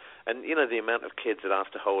 And the amount of kids that ask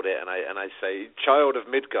to hold it. And I say, child of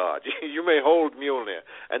Midgard, you may hold Mjolnir.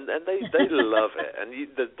 And they love it. And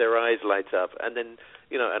their eyes light up. And then,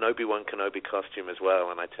 an Obi-Wan Kenobi costume as well.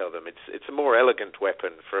 And I tell them it's a more elegant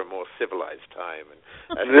weapon for a more civilized time.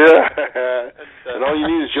 And all you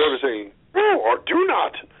need is Yoda saying, or do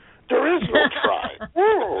not. There is no try.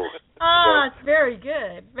 It's very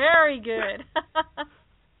good. Very good.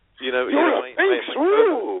 My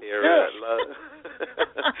here,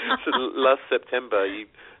 so last September, you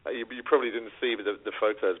probably didn't see the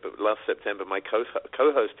photos, but last September, my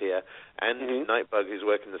co-host here and Nightbug, who's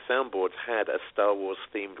working the soundboards, had a Star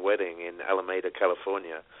Wars-themed wedding in Alameda,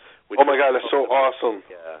 California. Oh, my God, that's so awesome.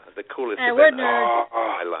 Yeah, the coolest event of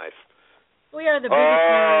my life. We are the biggest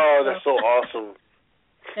nerds. Oh, that's so awesome.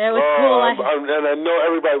 It was cool. And I know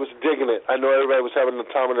everybody was digging it. I know everybody was having the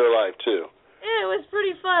time of their life, too. Yeah, it was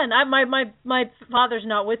pretty fun. My father's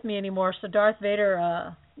not with me anymore, so Darth Vader,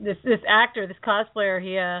 this actor, this cosplayer,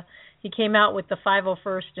 he came out with the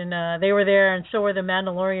 501st, and they were there, and so were the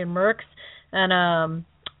Mandalorian mercs, and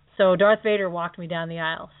so Darth Vader walked me down the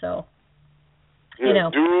aisle. So, Do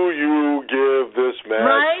you give this man,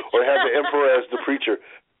 right? Or have the Emperor as the preacher?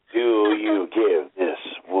 Do you give this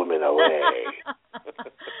woman away?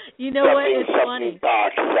 You know what? It's funny.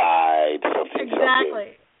 Dark side.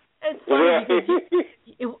 Exactly. It's funny because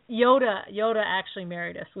Yoda actually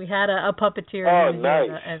married us. We had a puppeteer. Oh, nice.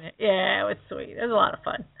 Yoda, and it was sweet. It was a lot of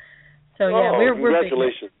fun. So yeah, we're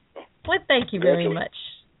congratulations. Big. Well, thank you very much.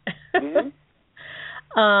 And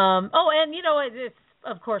it's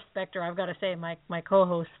of course Spectre. I've got to say, my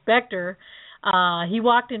co-host Spectre. He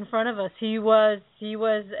walked in front of us. He was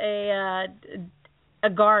a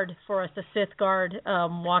guard for us, a Sith guard,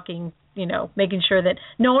 walking, making sure that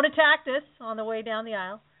no one attacked us on the way down the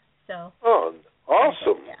aisle. So. Oh,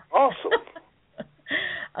 awesome! Yeah. Awesome.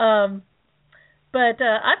 But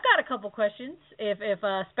I've got a couple questions. If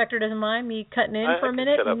Spectre doesn't mind me cutting in for a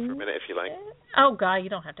minute. Shut up for a minute if you like. Oh God, you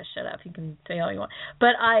don't have to shut up. You can say all you want.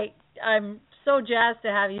 But I'm so jazzed to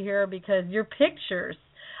have you here because your pictures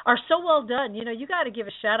are so well done. You got to give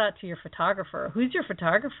a shout out to your photographer. Who's your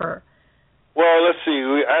photographer? Well, let's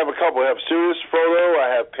see. I have a couple. I have Serious Photo. I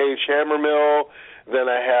have Paige Hammermill. Then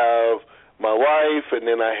I have my wife, and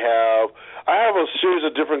then I have a series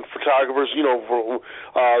of different photographers.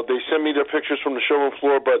 They send me their pictures from the showroom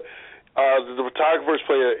floor, but the photographers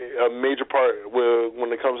play a major part when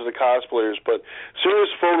it comes to the cosplayers. But Serious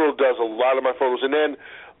Photo does a lot of my photos, and then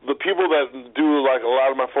the people that do like a lot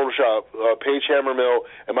of my Photoshop, Paige Hammermill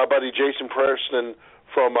and my buddy Jason Preston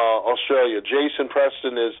from Australia. Jason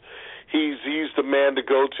Preston he's the man to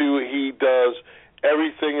go to. He does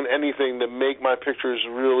everything and anything to make my pictures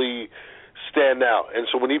really stand out. And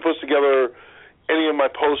so when he puts together any of my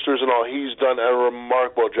posters and all, he's done a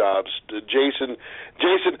remarkable job. Jason,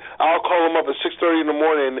 I'll call him up at 6:30 in the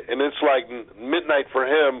morning, and it's like midnight for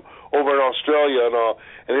him over in Australia and all.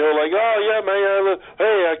 And he'll like, oh yeah, man,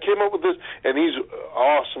 hey, I came up with this, and he's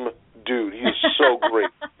awesome dude. He is so great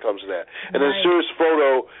when it comes to that. And then Serious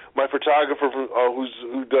Photo, my photographer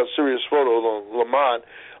who does Serious Photo, Lamont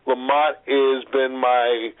has been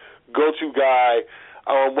my go-to guy.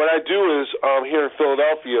 What I do is here in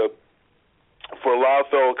Philadelphia, for a lot of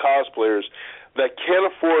fellow cosplayers that can't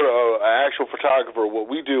afford an actual photographer, what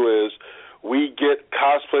we do is we get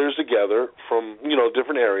cosplayers together from,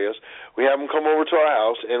 different areas. We have them come over to our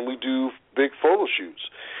house, and we do big photo shoots.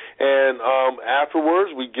 And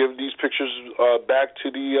afterwards, we give these pictures back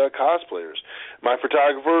to the cosplayers. My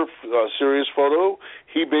photographer, Serious Photo,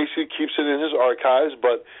 he basically keeps it in his archives,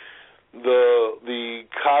 but the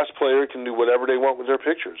cosplayer can do whatever they want with their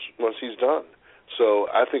pictures once he's done. So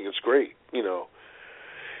I think it's great, And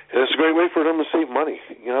it's a great way for them to save money,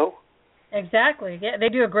 Exactly. Yeah, they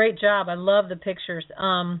do a great job. I love the pictures.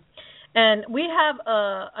 And we have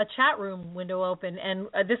a chat room window open, and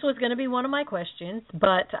this was going to be one of my questions,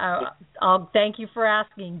 but I'll thank you for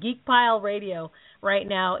asking. Geek Pile Radio right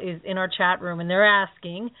now is in our chat room, and they're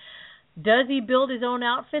asking, does he build his own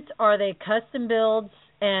outfits? Are they custom builds?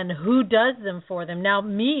 And who does them for them? Now,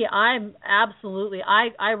 I'm absolutely,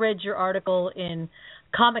 I read your article in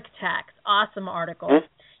Comic Tax, awesome article. Mm-hmm.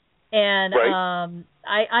 And right.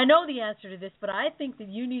 I know the answer to this, but I think that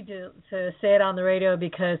you need to say it on the radio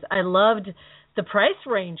because I loved the price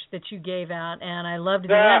range that you gave out, and I loved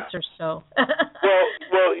the answer. So,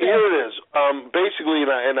 well, here it is. Basically,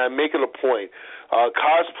 and I make it a point,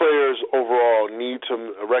 cosplayers overall need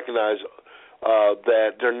to recognize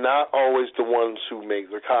that they're not always the ones who make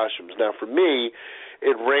their costumes. Now, for me,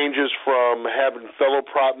 it ranges from having fellow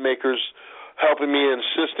prop makers helping me and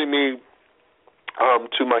assisting me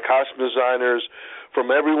to my costume designers,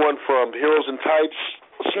 from everyone from Heroes and Tights,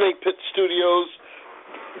 Snake Pit Studios,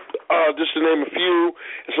 just to name a few,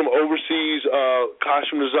 and some overseas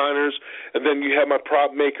costume designers. And then you have my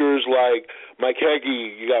prop makers like Mike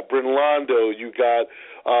Heggie, you got Bryn Londo, you got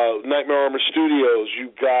Nightmare Armor Studios,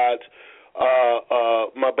 you got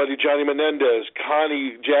my buddy Johnny Menendez,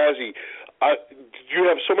 Connie, Jazzy. You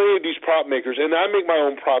have so many of these prop makers, and I make my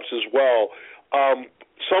own props as well.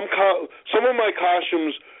 Some of my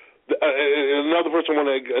costumes, another person I want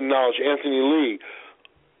to acknowledge, Anthony Lee.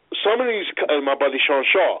 Some of these, my buddy Sean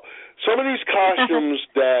Shaw. Some of these costumes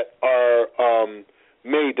that are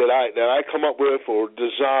made that I come up with or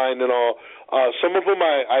design and all. Some of them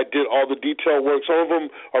I did all the detail work. Some of them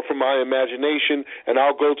are from my imagination, and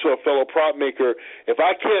I'll go to a fellow prop maker. If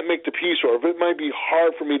I can't make the piece, or if it might be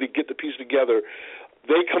hard for me to get the piece together,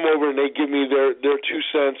 they come over and they give me their 2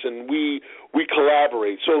 cents, and we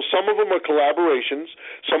collaborate. So some of them are collaborations.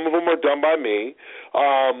 Some of them are done by me,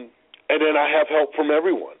 and then I have help from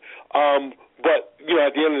everyone. But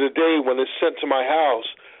at the end of the day, when it's sent to my house,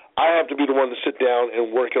 I have to be the one to sit down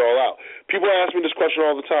and work it all out. People ask me this question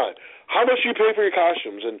all the time. How much do you pay for your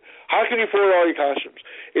costumes, and how can you afford all your costumes?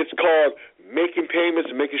 It's called making payments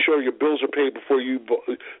and making sure your bills are paid before you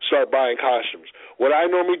start buying costumes. What I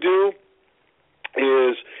normally do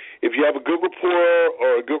is, if you have a good rapport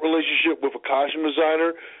or a good relationship with a costume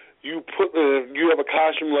designer, you have a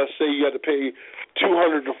costume, let's say you have to pay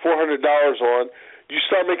 $200 to $400 on, you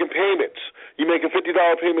start making payments. You make a $50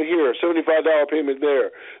 payment here, a $75 payment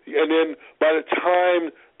there. And then by the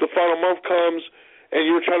time the final month comes and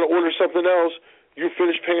you're trying to order something else, you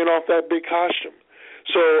finish paying off that big costume.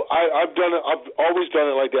 So I've done it. I've always done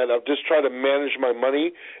it like that. I've just tried to manage my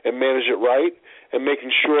money and manage it right, and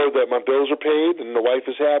making sure that my bills are paid and the wife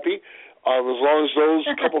is happy. As long as those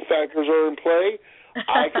couple factors are in play,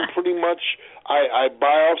 I can pretty much I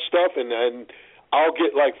buy off stuff, and I'll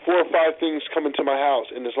get like 4 or 5 things coming to my house,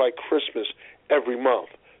 and it's like Christmas every month.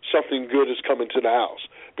 Something good is coming to the house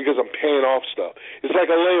because I'm paying off stuff. It's like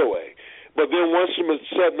a layaway. But then once the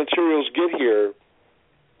set materials get here,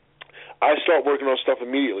 I start working on stuff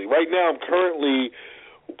immediately. Right now, I'm currently,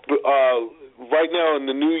 right now in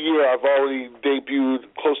the new year, I've already debuted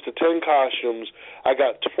close to 10 costumes. I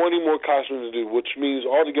got 20 more costumes to do, which means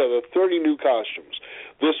altogether 30 new costumes.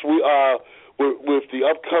 With the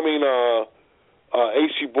upcoming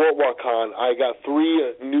AC Boardwalk Con, I got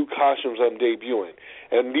 3 new costumes I'm debuting,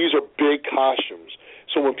 and these are big costumes.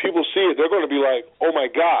 So when people see it, they're going to be like, "Oh my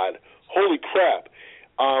God, holy crap!"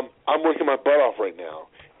 I'm working my butt off right now,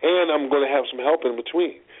 and I'm going to have some help in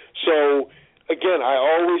between. So again, I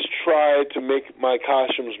always try to make my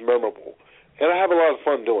costumes memorable, and I have a lot of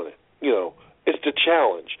fun doing it. It's the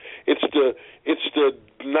challenge. It's the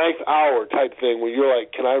knife hour type thing where you're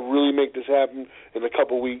like, "Can I really make this happen in a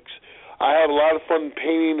couple weeks?" I have a lot of fun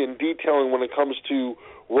painting and detailing when it comes to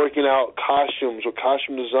working out costumes or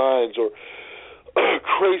costume designs or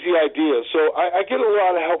crazy ideas. So I get a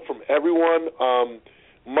lot of help from everyone.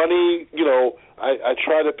 money, I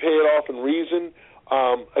try to pay it off in reason.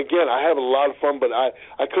 Again, I have a lot of fun, but I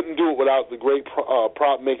couldn't do it without the great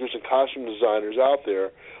prop makers and costume designers out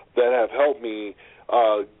there that have helped me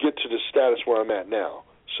get to the status where I'm at now.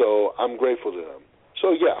 So I'm grateful to them.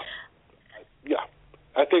 So yeah.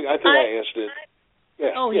 I think I answered it.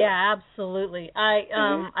 Yeah, absolutely.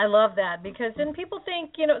 I love that, because then people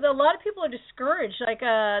think, a lot of people are discouraged. Like,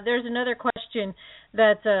 there's another question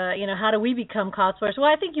that, how do we become cosplayers? Well,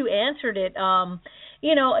 I think you answered it.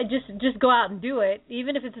 Just go out and do it,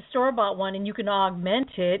 even if it's a store-bought one and you can augment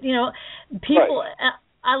it. People. Right.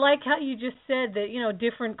 I like how you just said that,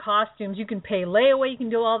 different costumes, you can pay layaway, you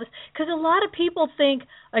can do all this. Because a lot of people think,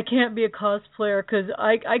 I can't be a cosplayer because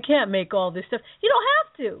I can't make all this stuff. You don't have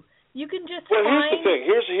to. You can just here's the thing.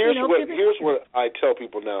 Here's what I tell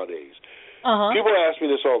people nowadays. People ask me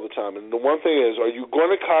this all the time, and the one thing is, are you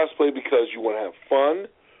going to cosplay because you want to have fun,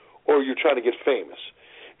 or you're trying to get famous?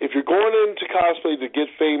 If you're going into cosplay to get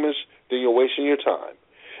famous, then you're wasting your time.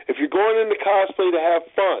 If you're going into cosplay to have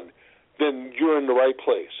fun, then you're in the right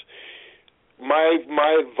place. My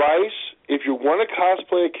advice, if you want to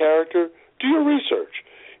cosplay a character, do your research.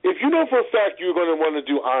 If you know for a fact you're going to want to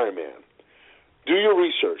do Iron Man, do your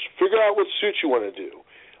research. Figure out what suit you want to do.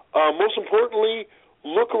 Most importantly,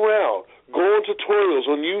 look around. Go on tutorials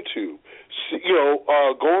on YouTube. See, go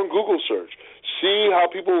on Google search. See how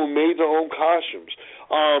people made their own costumes.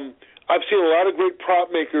 I've seen a lot of great prop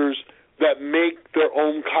makers that make their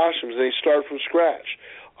own costumes, and they start from scratch.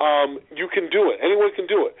 You can do it. Anyone can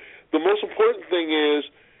do it. The most important thing is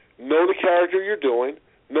know the character you're doing,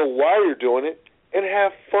 know why you're doing it, and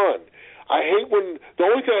have fun. I hate the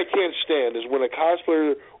only thing I can't stand is when a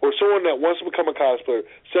cosplayer or someone that wants to become a cosplayer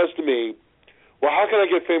says to me, well, how can I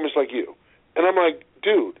get famous like you? And I'm like,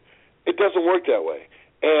 dude, it doesn't work that way.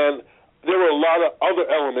 And there were a lot of other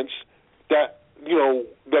elements that,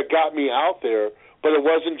 that got me out there, but it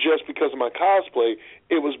wasn't just because of my cosplay.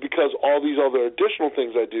 It was because all these other additional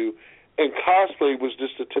things I do, and cosplay was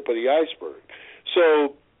just the tip of the iceberg.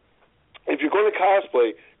 So if you're going to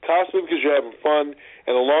cosplay because you're having fun,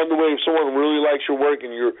 and along the way, if someone really likes your work and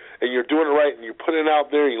you're doing it right and you're putting it out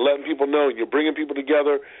there and you're letting people know and you're bringing people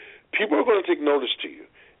together, people are going to take notice to you,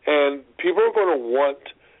 and people are going to want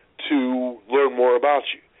to learn more about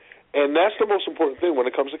you. And that's the most important thing when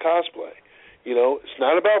it comes to cosplay. It's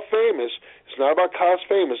not about famous. It's not about cos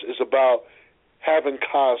famous. It's about having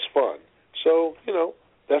cos fun. So,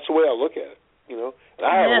 that's the way I look at it. And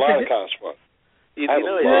I have a lot of cos fun. It's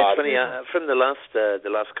funny. From the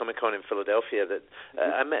last Comic-Con in Philadelphia, that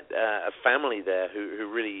I met a family there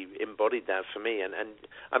who really embodied that for me, and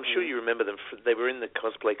I'm sure you remember them. They were in the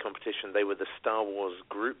cosplay competition. They were the Star Wars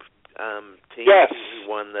group team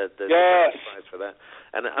who won the prize for that.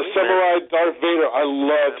 And the Samurai Darth Vader. I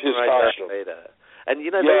loved his costume. And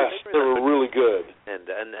they were really good.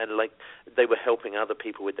 And like they were helping other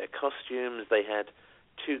people with their costumes. They had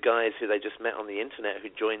two guys who they just met on the internet who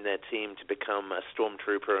joined their team to become a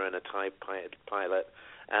stormtrooper and a TIE pilot.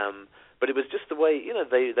 But it was just the way,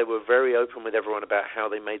 they were very open with everyone about how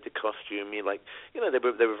they made the costume. They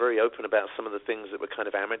were very open about some of the things that were kind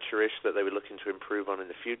of amateurish that they were looking to improve on in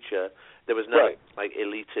the future. There was no like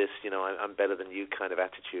elitist, I'm better than you kind of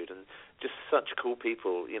attitude, and just such cool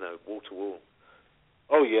people, wall to wall.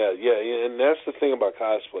 Oh, yeah, and that's the thing about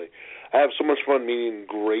cosplay. I have so much fun meeting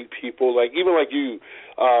great people, like even like you,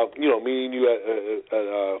 meeting you at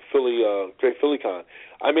Great PhillyCon.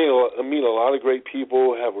 I meet a lot of great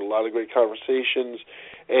people, have a lot of great conversations,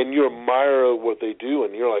 and you admire what they do,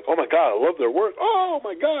 and you're like, oh my God, I love their work. Oh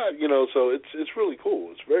my God, so it's really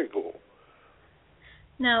cool. It's very cool.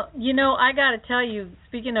 Now, I got to tell you,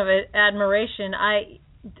 speaking of admiration, I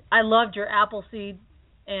loved your Appleseed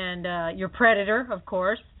and your Predator, of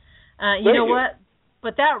course. You know what?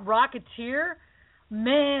 But that Rocketeer,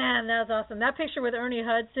 man, that was awesome. That picture with Ernie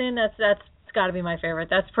Hudson, that's got to be my favorite.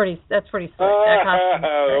 That's pretty slick.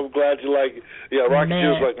 I'm glad you like it. Yeah,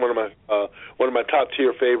 Rocketeer is like one of my top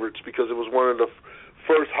tier favorites because it was one of the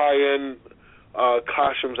first high end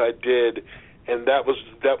costumes I did, and that with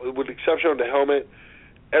the exception of the helmet,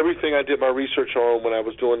 everything I did my research on when I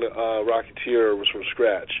was doing the Rocketeer was from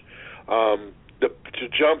scratch. The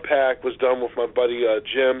jump pack was done with my buddy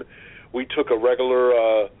Jim. We took a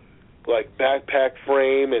regular backpack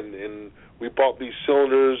frame and we bought these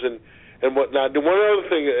cylinders and whatnot. The one other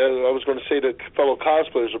thing I was going to say to fellow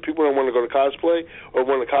cosplayers or people that want to go to cosplay or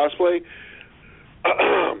want to cosplay,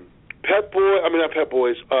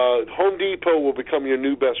 Home Depot will become your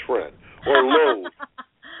new best friend, or Lowe's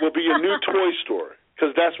will be your new toy store,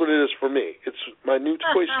 because that's what it is for me. It's my new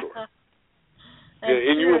toy store.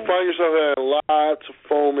 And you will find yourself having lots of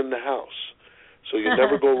foam in the house. So you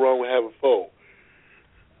never go wrong with having faux.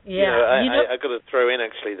 Yeah. I got to throw in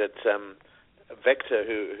actually that Vector,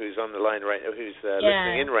 who's on the line right, who's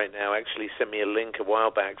listening in right now, actually sent me a link a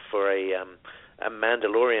while back for a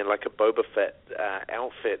Mandalorian, like a Boba Fett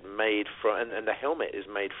outfit made from, and the helmet is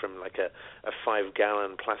made from like a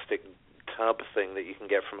 5-gallon plastic tub thing that you can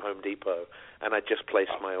get from Home Depot, and I just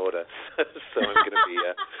placed my order, so I'm going to be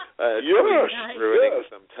ruining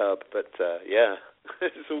some tub, but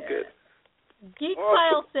it's all good.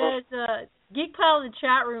 Geekpile says, Geekpile in the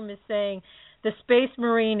chat room is saying, the Space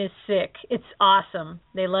Marine is sick. It's awesome.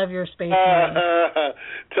 They love your Space Marine.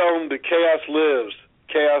 Tell them the chaos lives.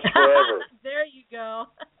 Chaos forever. There you go.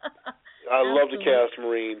 I love the Chaos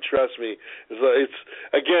Marine. Trust me.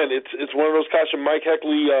 It's one of those costumes. Mike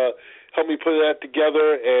Heckley helped me put that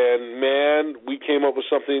together, and man, we came up with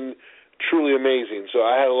something truly amazing. So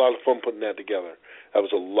I had a lot of fun putting that together. That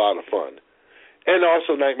was a lot of fun. And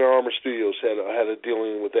also Nightmare Armor Studios had a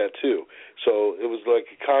dealing with that too. So it was like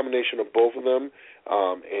a combination of both of them,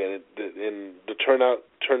 and the turnout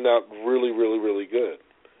turned out really, really, really good.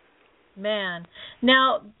 Man.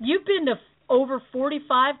 Now, you've been to over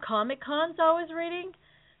 45 Comic-Cons, I was reading?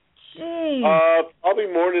 Jeez. Probably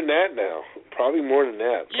more than that now. Probably more than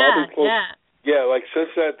that. Yeah, probably close, yeah, like since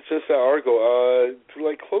that article,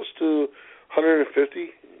 like close to 150.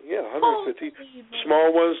 Yeah, 150.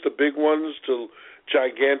 Small ones to big ones to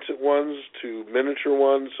gigantic ones to miniature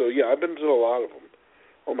ones. So yeah, I've been to a lot of them.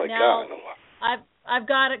 Oh my God, a lot. I've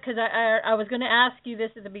got it because I was going to ask you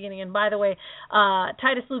this at the beginning. And by the way,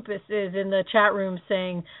 Titus Lupus is in the chat room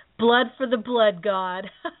saying, "Blood for the blood god."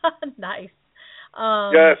 Nice.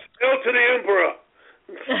 Yes, hail to the Emperor.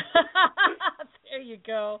 There you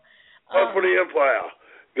go. Blood for the Empire.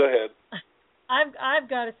 Go ahead. I've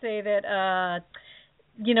got to say that I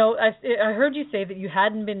heard you say that you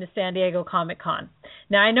hadn't been to San Diego Comic-Con.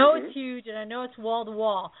 Now I know it's huge and I know it's wall to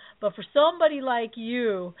wall, but for somebody like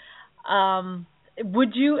you,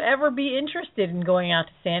 would you ever be interested in going out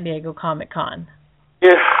to San Diego Comic-Con?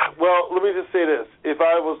 Yeah, well, let me just say this. If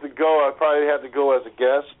I was to go, I'd probably have to go as a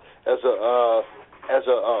guest, as a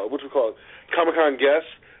what do you call it, Comic-Con guest,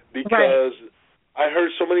 because I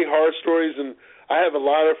heard so many horror stories, and I have a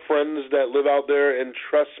lot of friends that live out there, and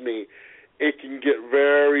trust me, it can get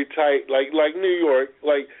very tight, like New York.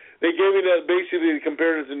 Like, they gave me that, basically,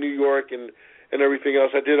 compared it to New York and everything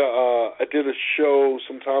else. I did a show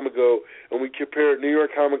some time ago, and we compared New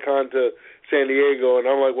York Comic-Con to San Diego, and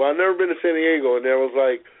I'm like, well, I've never been to San Diego, and they was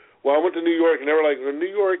like, well, I went to New York, and they were like, well,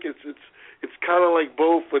 New York, it's kind of like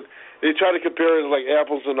both, but they try to compare it like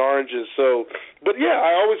apples and oranges. So, but yeah,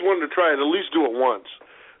 I always wanted to try it, at least do it once.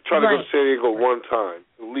 Try to go to San Diego one time,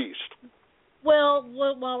 at least. Well,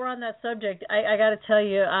 while we're on that subject, I got to tell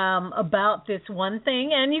you about this one thing,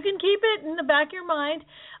 and you can keep it in the back of your mind.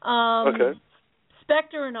 Okay.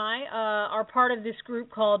 Spectre and I are part of this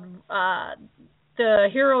group called the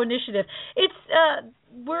Hero Initiative. It's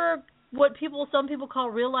we're what some people call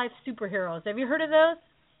real life superheroes. Have you heard of those?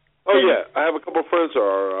 Oh yeah, I have a couple of friends that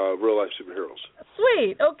are real life superheroes.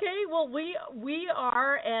 Sweet. Okay. Well, we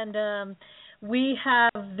are, and we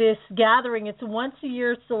have this gathering. It's once a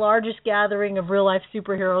year. It's the largest gathering of real life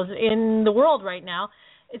superheroes in the world right now.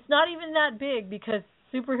 It's not even that big because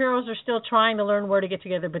superheroes are still trying to learn where to get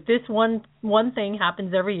together. But this one thing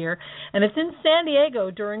happens every year, and it's in San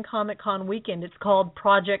Diego during Comic-Con weekend. It's called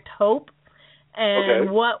Project Hope,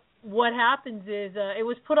 and what happens is it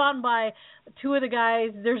was put on by two of the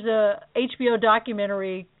guys. There's a HBO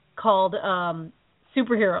documentary called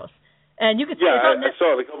Superheroes, and you can see it on I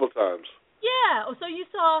saw it a couple of times. Yeah, so you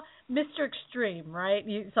saw Mr. Extreme, right?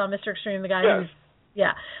 You saw Mr. Extreme, the guy who's...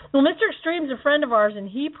 Yeah. Well, Mr. Extreme's a friend of ours, and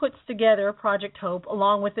he puts together Project Hope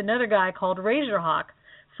along with another guy called Razorhawk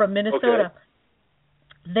from Minnesota.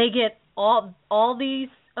 Okay. They get all these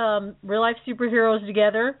real-life superheroes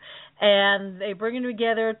together, and they bring them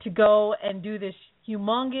together to go and do this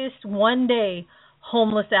humongous one-day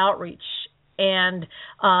homeless outreach. And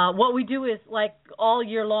what we do is, like, all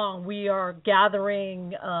year long, we are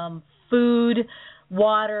gathering food,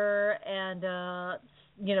 water, and,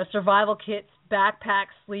 survival kits,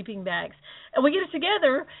 backpacks, sleeping bags. And we get it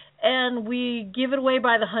together, and we give it away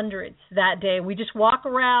by the hundreds that day. We just walk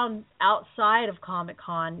around outside of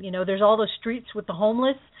Comic-Con. There's all those streets with the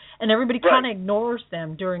homeless, and everybody kind of ignores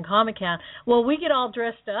them during Comic-Con. Well, we get all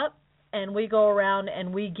dressed up, and we go around,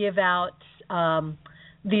 and we give out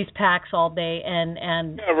these packs all day. And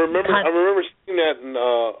I remember seeing that in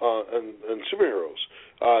Superheroes.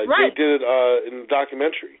 They did it in the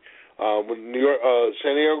documentary. When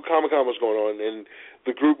San Diego Comic-Con was going on, and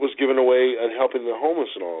the group was giving away and helping the homeless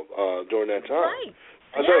and all during that time. Right.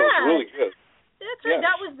 I thought it was really good. That's right. Yes.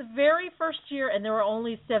 That was the very first year, and there were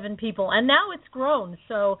only 7 people. And now it's grown.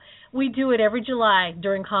 So we do it every July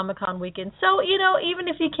during Comic-Con weekend. So, even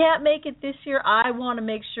if you can't make it this year, I want to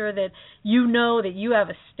make sure that you know that you have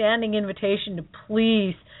a standing invitation to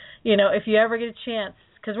please, if you ever get a chance,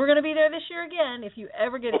 because we're going to be there this year again, if you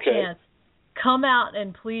ever get a chance, come out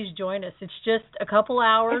and please join us. It's just a couple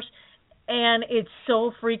hours, and it's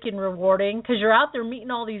so freaking rewarding because you're out there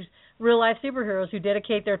meeting all these real-life superheroes who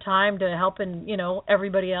dedicate their time to helping,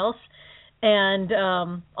 everybody else. And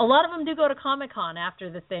a lot of them do go to Comic-Con after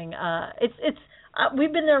the thing.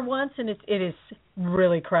 We've been there once, and it is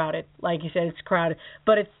really crowded. Like you said, it's crowded.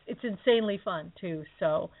 But it's insanely fun, too.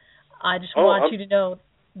 So I just want you to know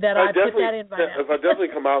that I put that in by now. If I definitely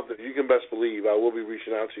come out there, you can best believe I will be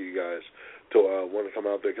reaching out to you guys to want to come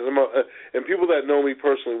out there. And people that know me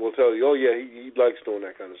personally will tell you, oh, yeah, he likes doing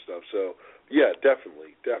that kind of stuff. So, yeah,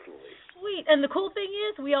 definitely. Sweet. And the cool thing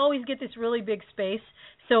is we always get this really big space.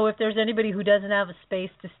 So if there's anybody who doesn't have a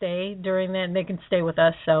space to stay during that, they can stay with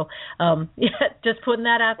us. So, just putting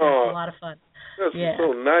that out there. It's a lot of fun. That's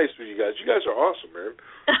so nice with you guys. You guys are awesome, man.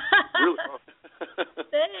 Really awesome.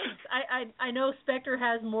 Thanks. I know Spectre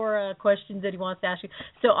has more questions that he wants to ask you,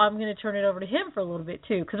 so I'm going to turn it over to him for a little bit,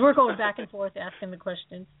 too, because we're going back and forth asking the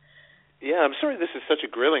questions. Yeah, I'm sorry this is such a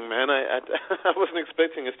grilling, man. I wasn't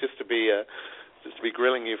expecting us just to be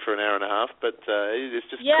grilling you for an hour and a half, but it's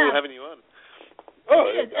just cool having you on. Oh,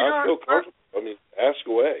 I feel comfortable. Ask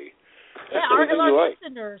away. Yeah,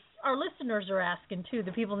 our listeners are asking, too.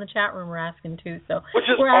 The people in the chat room are asking, too. So which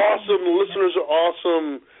is awesome. The listeners are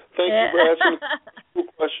awesome. Thank you for asking cool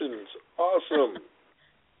questions. Awesome.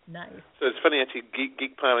 Nice. So it's funny, actually,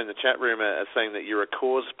 Geek Pile in the chat room are saying that you're a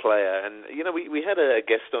cosplayer. And, we had a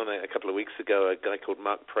guest on a couple of weeks ago, a guy called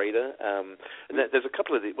Mark Prater. And there's a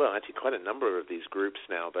couple of actually quite a number of these groups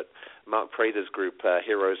now. But Mark Prater's group,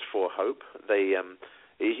 Heroes for Hope,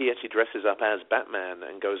 he actually dresses up as Batman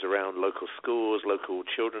and goes around local schools, local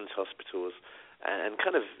children's hospitals, and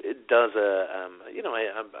kind of it does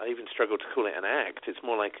I even struggle to call it an act. It's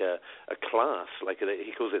more like a class,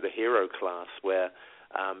 he calls it the hero class, where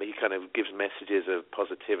he kind of gives messages of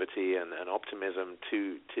positivity and optimism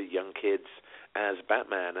to young kids as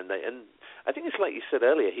Batman. And I think it's like you said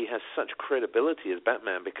earlier, he has such credibility as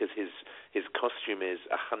Batman because his costume is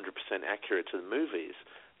 100% accurate to the movies.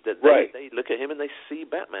 That they look at him and they see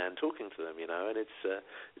Batman talking to them, and it's a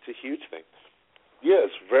huge thing. Yeah,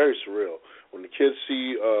 it's very surreal when the kids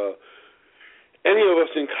see any of us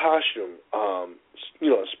in costume,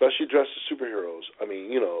 especially dressed as superheroes.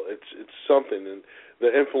 It's something, and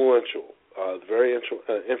they're influential, very influential.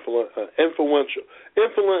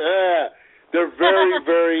 They're very,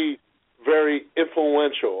 very, very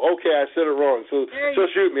influential. Okay, I said it wrong, so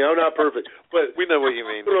shoot me. I'm not perfect, but we know what you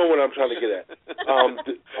mean. You know what I'm trying to get at.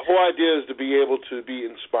 The whole idea is to be able to be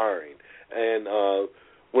inspiring, and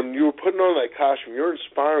when you're putting on that costume, you're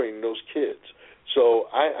inspiring those kids. So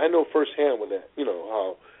I know firsthand with that,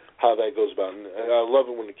 how that goes about, and I love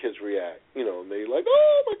it when the kids react, and they're like,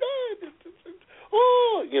 oh my God,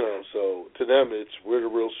 so to them we're the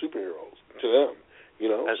real superheroes to them,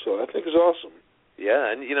 so I think it's awesome.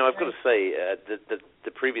 Yeah, and I've got to say,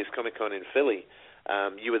 the previous Comic-Con in Philly,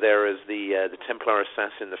 you were there as the Templar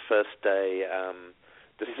assassin the first day.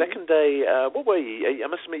 The second day, what were you? I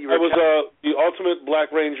must admit you were. I was the ultimate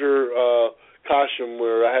Black Ranger costume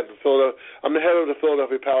where I had I'm the head of the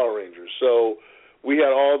Philadelphia Power Rangers, so we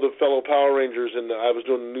had all the fellow Power Rangers, and I was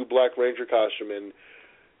doing the new Black Ranger costume, and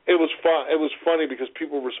it was fun. It was funny because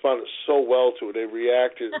people responded so well to it. They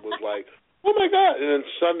reacted. It was like, oh my God! And then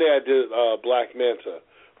Sunday I did Black Manta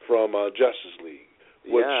from Justice League.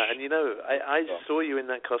 And I saw you in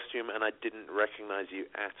that costume and I didn't recognize you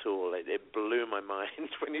at all. It blew my mind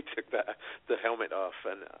when you took the helmet off.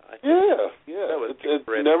 And I think that was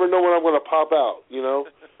you never know when I'm going to pop out,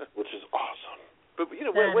 which is awesome. But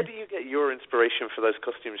where do you get your inspiration for those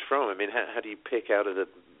costumes from? How do you pick out of the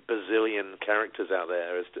bazillion characters out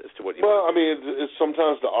there as to what you? Well, it's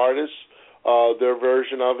sometimes the artists. Their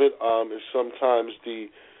version of it is sometimes the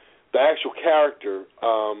actual character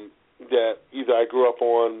that either I grew up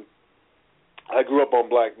on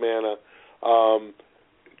Black Manta,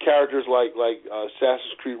 characters like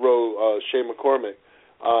Assassin's Creed Rogue, Shay McCormick.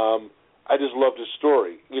 I just loved his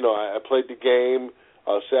story. I played the game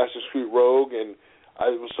Assassin's Creed Rogue, and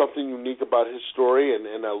it was something unique about his story,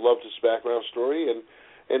 and I loved his background story, and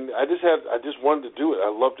I just wanted to do it. I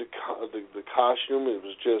loved the costume.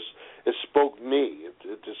 It spoke me.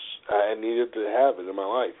 I needed to have it in my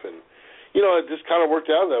life, and it just kind of worked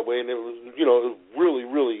out that way, and it was it really,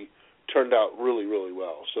 really turned out really, really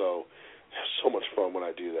well. So have so much fun when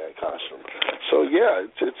I do that costume. So yeah,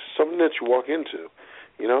 it's something that you walk into,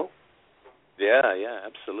 you know. Yeah,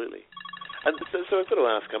 absolutely. And so I've got to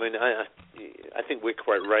ask. I mean, I think we're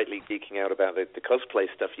quite rightly geeking out about the cosplay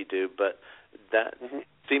stuff you do, but that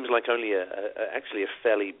seems like only actually a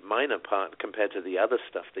fairly minor part compared to the other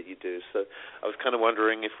stuff that you do. So I was kind of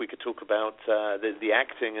wondering if we could talk about the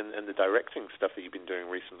acting and the directing stuff that you've been doing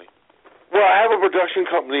recently. Well, I have a production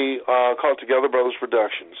company called Together Brothers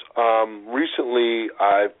Productions. Recently,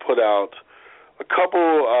 I've put out a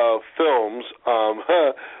couple of films.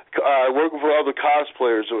 I work with other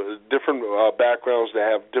cosplayers with different backgrounds that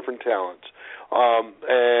have different talents.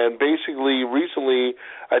 And basically, recently,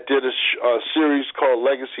 I did a series called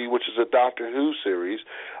Legacy, which is a Doctor Who series.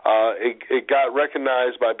 It got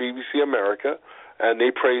recognized by BBC America, and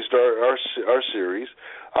they praised our series.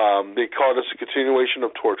 They called us a continuation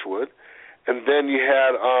of Torchwood. And then we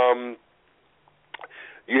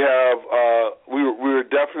were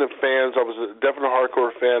definite fans. I was a definite hardcore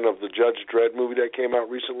fan of the Judge Dredd movie that came out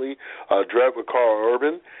recently, Dredd with Carl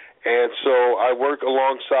Urban. And so I work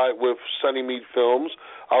alongside with Sunny Mead Films,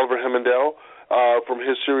 Oliver Hemmendale, from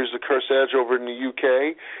his series The Cursed Edge over in the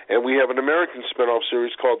UK, and we have an American spinoff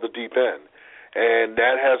series called The Deep End. And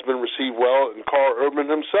that has been received well, and Carl Urban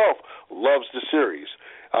himself loves the series.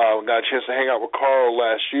 Got a chance to hang out with Carl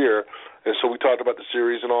last year, and so we talked about the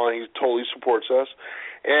series and all, and he totally supports us.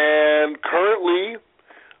 And currently,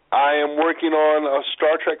 I am working on a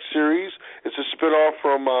Star Trek series. It's a spinoff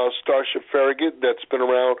from Starship Farragut that's been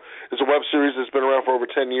around. It's a web series that's been around for over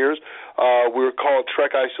 10 years. We're called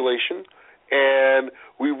Trek Isolation, and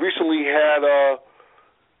we recently had,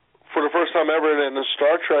 for the first time ever in a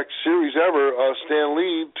Star Trek series ever, Stan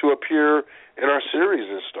Lee to appear in our series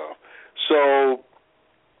and stuff. So,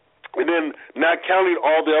 and then not counting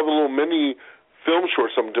all the other little mini film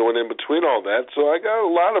shorts I'm doing in between all that. So I got a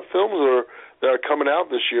lot of films that are coming out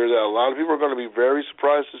this year that a lot of people are going to be very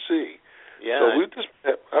surprised to see. Yeah. So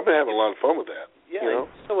I've been having a lot of fun with that. Yeah. You know?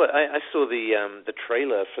 So I saw the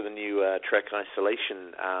trailer for the new Trek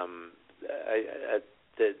Isolation. I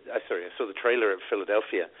saw the trailer at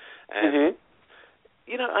Philadelphia, and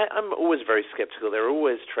you know, I'm always very skeptical. There are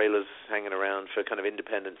always trailers hanging around for kind of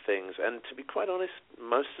independent things, and to be quite honest,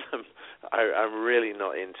 most of them I'm really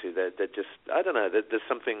not into. They're just, I don't know, there's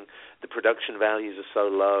something, the production values are so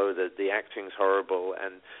low, the acting's horrible,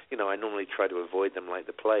 and, you know, I normally try to avoid them like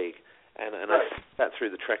the plague. And I sat through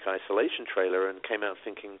the Trek Isolation trailer and came out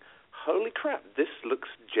thinking, holy crap, this looks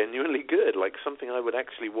genuinely good, like something I would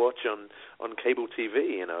actually watch on cable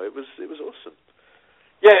TV, you know. It was awesome.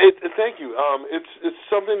 Yeah, thank you. It's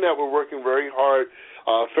something that we're working very hard.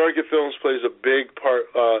 Farragut Films plays a big part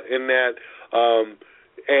in that,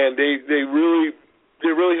 and they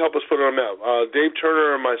really help us put it on the map. Dave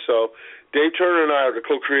Turner and myself. Dave Turner and I are the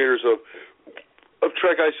co-creators of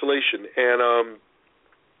Trek Isolation, and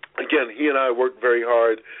again, he and I worked very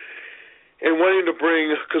hard and wanting to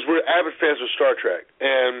bring, because we're avid fans of Star Trek,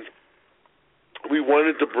 and we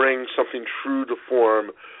wanted to bring something true to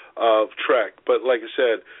form of Trek. But like I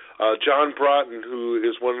said, John Broughton, who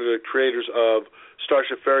is one of the creators of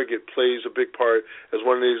Starship Farragut, plays a big part as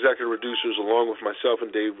one of the executive producers along with myself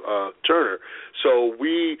and Dave Turner. So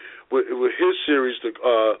with his series,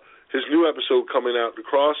 his new episode coming out, The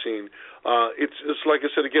Crossing, it's like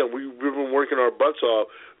I said again, we've been working our butts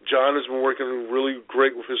off. John has been working really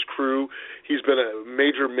great with his crew. He's been a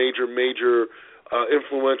major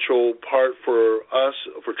influential part for us,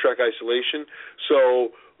 for Trek Isolation.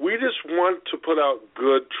 So we just want to put out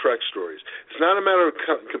good Trek stories. It's not a matter of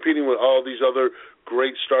competing with all these other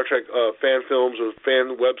great Star Trek fan films or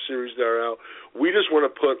fan web series that are out. We just want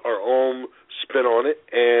to put our own spin on it,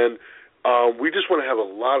 and we just want to have a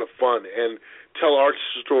lot of fun and tell our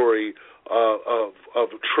story of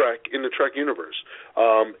Trek in the Trek universe.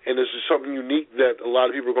 And this is something unique that a lot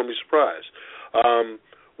of people are going to be surprised.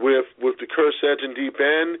 With The Cursed Edge and Deep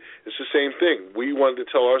End, it's the same thing. We wanted to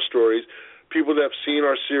tell our stories. People that have seen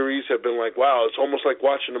our series have been like, wow, it's almost like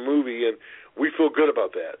watching a movie, and we feel good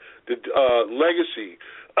about that. The Legacy,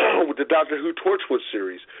 with the Doctor Who Torchwood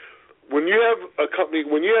series, when you have a company,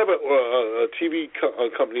 when you have a TV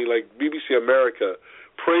company like BBC America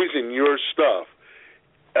praising your stuff,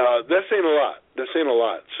 that's saying a lot. That's saying a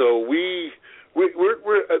lot. So we're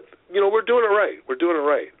we're doing it right. We're doing it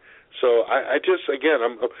right. So I just, again,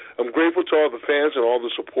 I'm grateful to all the fans and all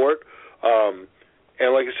the support.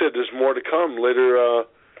 And like I said, there's more to come later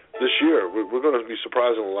this year. We're going to be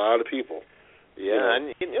surprising a lot of people. Yeah,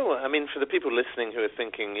 and I mean, for the people listening who are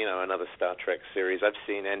thinking, another Star Trek series, I've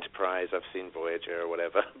seen Enterprise, I've seen Voyager or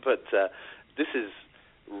whatever, but this is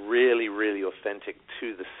really, really authentic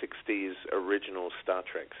to the 60s original Star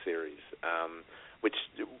Trek series, which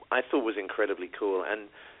I thought was incredibly cool. And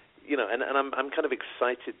I'm kind of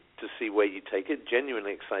excited to see where you take it.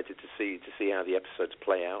 Genuinely excited to see how the episodes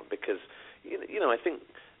play out, because I think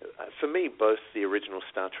for me both the original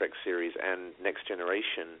Star Trek series and Next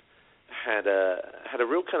Generation had a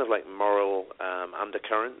real kind of like moral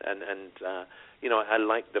undercurrent, and I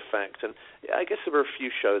like the fact, and I guess there were a few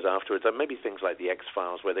shows afterwards, maybe things like the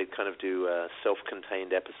X-Files, where they kind of do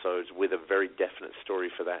self-contained episodes with a very definite story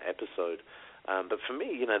for that episode. But for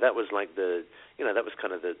me, that was like that was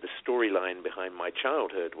kind of the storyline behind my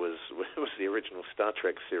childhood was the original Star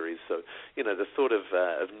Trek series. So, the thought of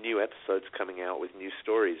new episodes coming out with new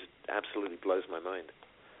stories absolutely blows my mind.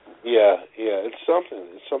 Yeah, it's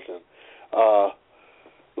something.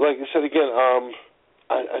 Like I said again,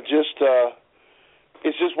 I just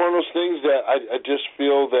it's just one of those things that I just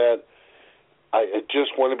feel that I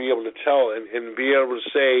just want to be able to tell and be able to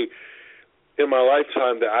say in my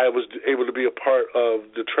lifetime that I was able to be a part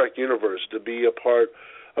of the Trek universe, to be a part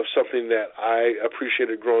of something that I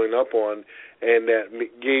appreciated growing up on, and that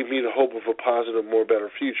gave me the hope of a positive, more better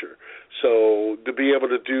future. So to be able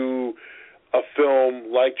to do a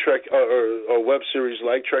film like Trek or a web series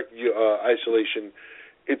like Trek Isolation,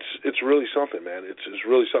 it's really something, man. It's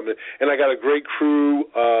really something. And I got a great crew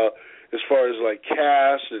as far as like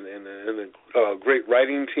cast and a great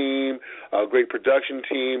writing team, a great production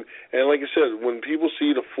team. And like I said, when people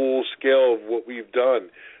see the full scale of what we've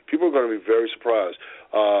done, people are going to be very surprised.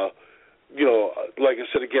 Like I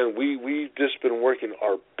said again, we've just been working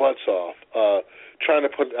our butts off, trying to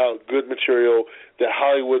put out good material that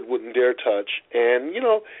Hollywood wouldn't dare touch. And,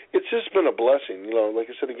 it's just been a blessing. Like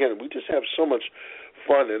I said again, we just have so much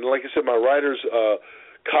fun. And like I said, my writers,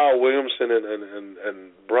 Kyle Williamson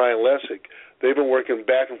and Brian Lessick, they've been working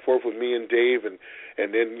back and forth with me and Dave, and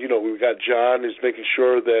then we've got John who's making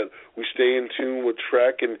sure that we stay in tune with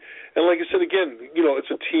Trek, and like I said again,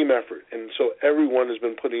 it's a team effort, and so everyone has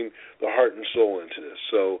been putting the heart and soul into this.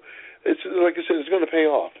 So it's like I said, it's going to pay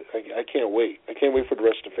off. I can't wait. I can't wait for the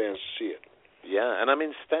rest of the fans to see it. Yeah, and I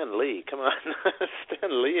mean Stan Lee, come on,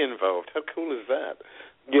 Stan Lee involved. How cool is that?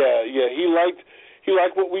 Yeah, he liked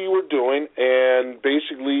what we were doing, and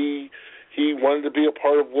basically he wanted to be a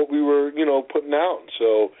part of what we were, putting out.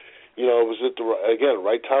 So, it was at the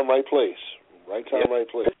right time, right place. Right time, right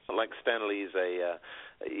place. It's not like Stan Lee's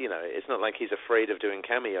it's not like he's afraid of doing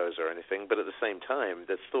cameos or anything, but at the same time,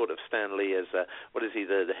 the thought of Stan Lee as, what is he,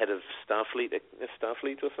 the head of Starfleet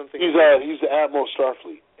or something? He's the Admiral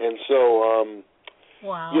Starfleet. And so,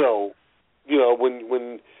 wow.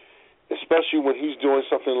 When especially when he's doing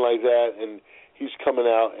something like that, and he's coming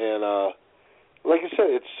out, and like I said,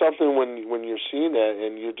 it's something when you're seeing that,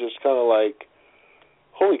 and you're just kind of like,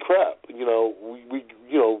 holy crap, we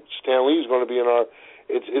Stan Lee's going to be in our.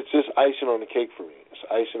 It's just icing on the cake for me. It's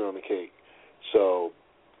icing on the cake. So,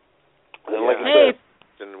 and like I said,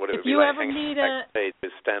 and what it if would be you like ever need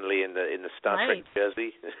with Stan Lee in the Star Trek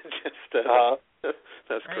jersey,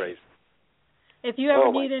 that's crazy. If you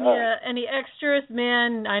ever need any extras,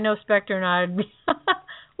 man, I know Spectre and I would be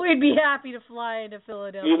we'd be happy to fly into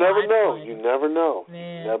Philadelphia. You never know. You never know.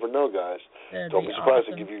 Man. You never know, guys. Don't be surprised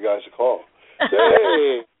to give you guys a call.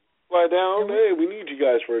 Hey, fly down. Hey, we need you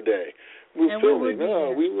guys for a day. We're filming.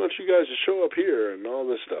 We want you guys to show up here and all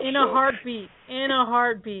this stuff. In a heartbeat.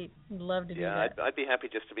 We'd love to do that. I'd be happy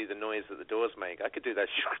just to be the noise that the doors make. I could do that.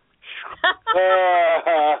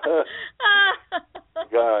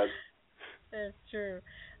 God. That's true.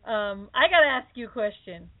 I got to ask you a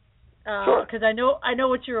question. Sure. Because I know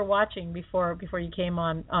what you were watching before you came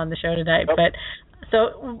on the show tonight. Yep. But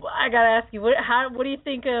so I got to ask you, what do you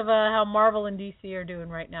think of how Marvel and DC are doing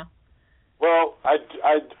right now? Well, I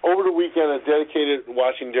over the weekend I dedicated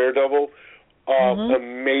watching Daredevil.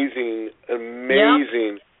 Amazing,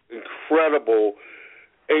 incredible.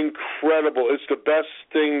 It's the best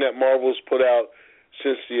thing that Marvel's put out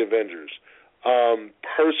since the Avengers.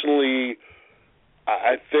 Personally,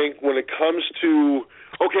 I think when it comes to,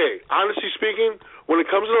 honestly speaking, when it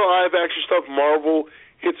comes to the live action stuff, Marvel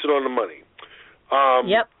hits it on the money.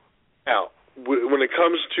 Now, when it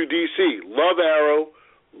comes to DC, love Arrow,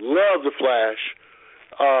 love the Flash.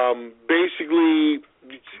 Basically,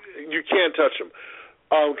 you can't touch them.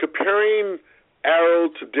 Comparing Arrow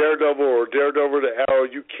to Daredevil or Daredevil to Arrow,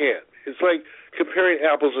 you can't. It's like comparing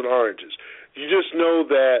apples and oranges. You just know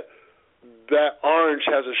that orange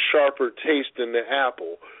has a sharper taste than the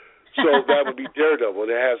apple. So that would be Daredevil.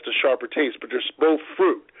 It has the sharper taste, but they're both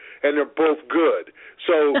fruit, and they're both good.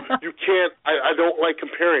 So you can't, I don't like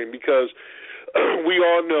comparing, because we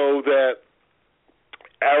all know that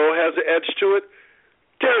Arrow has an edge to it,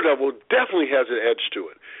 Daredevil definitely has an edge to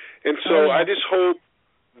it. And so I just hope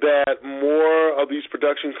that more of these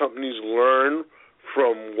production companies learn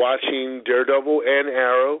from watching Daredevil and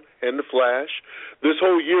Arrow and The Flash. This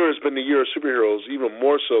whole year has been the year of superheroes, even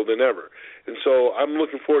more so than ever. And so I'm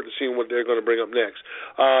looking forward to seeing what they're going to bring up next.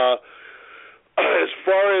 As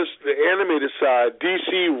far as the animated side, DC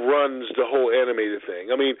runs the whole animated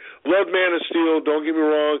thing. I mean, love Man of Steel, don't get me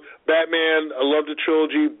wrong. Batman, I love the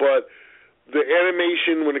trilogy, but the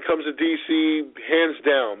animation when it comes to DC, hands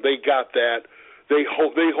down, they got that. They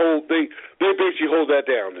basically hold that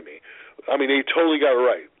down to me. I mean, they totally got it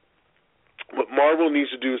right. What Marvel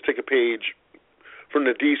needs to do is take a page from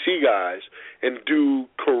the DC guys and do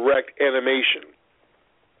correct animation.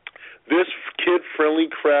 This kid-friendly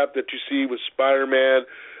crap that you see with Spider-Man,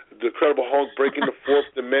 the Incredible Hulk breaking the fourth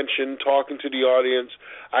dimension, talking to the audience,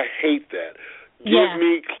 I hate that. Give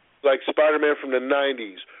me, like, Spider-Man from the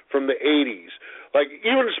 90s, from the 80s. Like,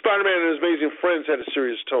 even Spider-Man and His Amazing Friends had a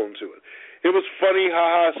serious tone to it. It was funny,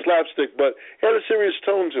 ha-ha, slapstick, but it had a serious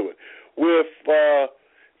tone to it. With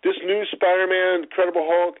this new Spider-Man, Incredible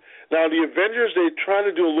Hulk, now the Avengers, they're trying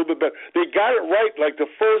to do a little bit better. They got it right. Like the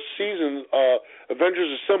first season,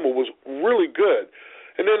 Avengers Assemble, was really good.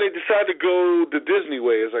 And then they decided to go the Disney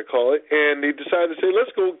way, as I call it, and they decided to say,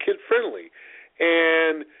 let's go kid-friendly.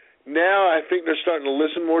 And now I think they're starting to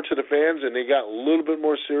listen more to the fans, and they got a little bit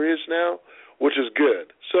more serious now, which is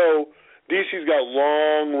good. So DC's got a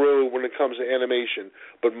long road when it comes to animation,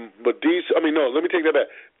 but DC, I mean, no, let me take that back.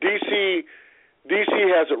 DC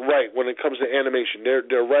has it right when it comes to animation.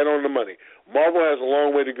 They're right on the money. Marvel has a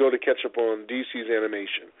long way to go to catch up on DC's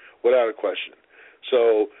animation, without a question.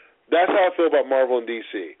 So that's how I feel about Marvel and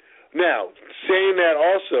DC. Now, saying that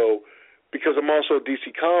also, because I'm also a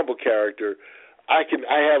DC comic book character, I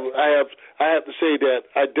have to say that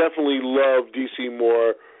I definitely love DC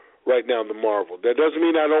more right now than Marvel. That doesn't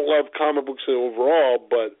mean I don't love comic books overall,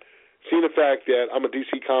 but seeing the fact that I'm a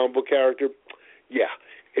DC comic book character, yeah,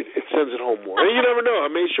 it sends it home more. And you never know. I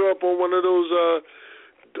may show up on one of those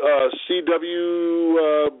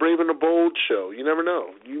CW Brave and the Bold show. You never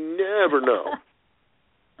know. You never know.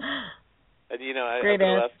 And, you know, I'm going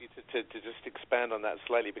to ask you to just expand on that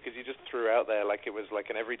slightly, because you just threw out there like it was like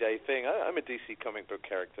an everyday thing. I'm a DC comic book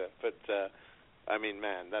character, but I mean,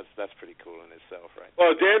 man, that's pretty cool in itself, right?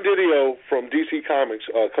 Well, Dan Didio from DC Comics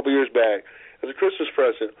a couple years back, as a Christmas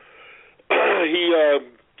present,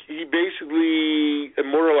 he basically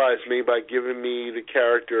immortalized me by giving me the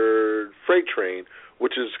character Freight Train,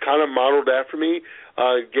 which is kind of modeled after me.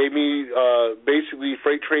 Gave me basically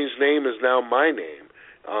Freight Train's name is now my name.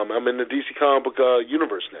 I'm in the DC comic book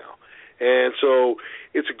universe now. And so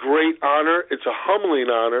it's a great honor. It's a humbling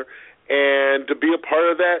honor. And to be a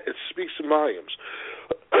part of that, it speaks to volumes.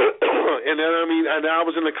 And then, and I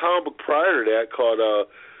was in a comic book prior to that called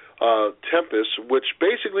Tempest, which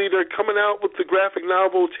basically they're coming out with the graphic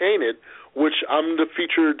novel Tainted, which I'm the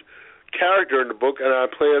featured character in the book, and I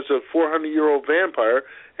play as a 400-year-old vampire.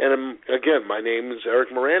 And again, my name is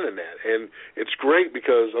Eric Moran in that, and it's great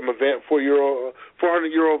because I'm a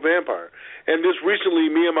 400-year-old vampire. And just recently,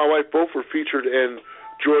 me and my wife both were featured in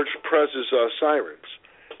George Prez's Sirens,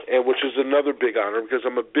 and which is another big honor because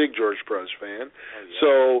I'm a big George Prez fan. Oh, yeah.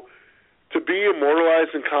 So to be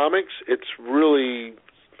immortalized in comics, it's really,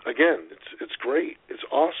 again, it's great. It's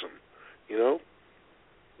awesome, you know?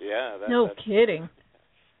 Yeah. That's kidding.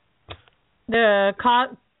 The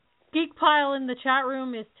Geek Pile in the chat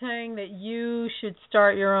room is saying that you should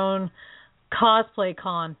start your own cosplay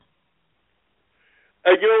con.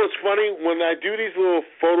 You know what's funny? When I do these little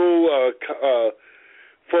photo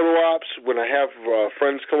ops, when I have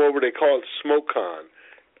friends come over, they call it Smoke Con.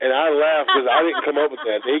 And I laugh because I didn't come up with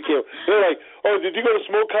that. They're like, oh, did you go to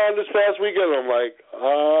Smoke Con this past weekend? I'm like,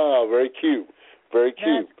 very cute. Very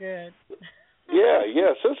cute. That's good.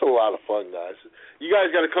 Yeah, so it's a lot of fun, guys. You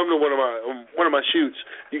guys got to come to one of my shoots.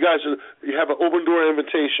 You have an open door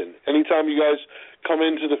invitation. Anytime you guys come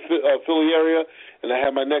into the Philly area and I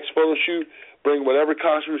have my next photo shoot, bring whatever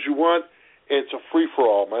costumes you want. It's a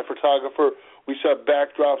free-for-all. My photographer, we set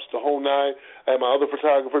backdrops the whole night. I have my other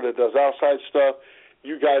photographer that does outside stuff.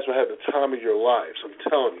 You guys will have the time of your lives, I'm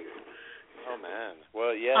telling you. Oh, man.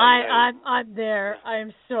 Well, yeah. I'm there.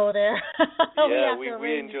 I'm so there. Yeah, we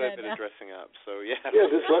enjoy a bit of dressing up, so yeah. Yeah,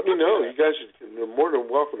 just let me know. You guys are more than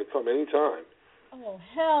welcome to come anytime. Oh,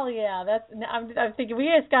 hell yeah. I'm thinking we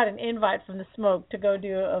just got an invite from the Smoke to go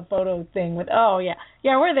do a photo thing with,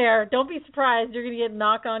 yeah, we're there. Don't be surprised. You're going to get a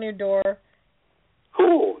knock on your door.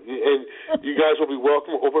 Cool. And you guys will be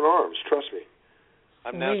welcome with open arms. Trust me.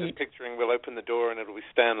 I'm now just picturing we'll open the door and it'll be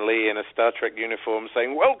Stan Lee in a Star Trek uniform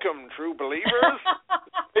saying, "Welcome, true believers."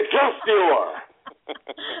 Excelsior.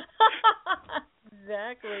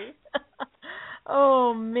 Exactly.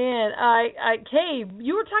 Oh man, Kay,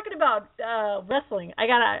 you were talking about wrestling. I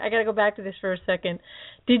gotta go back to this for a second.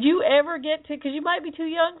 Did you ever get to? Because you might be too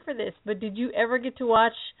young for this, but did you ever get to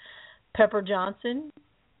watch Pepper Johnson?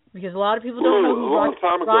 Because a lot of people don't know who a long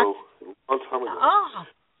time ago. Oh,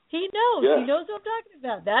 he knows. Yeah. He knows what I'm talking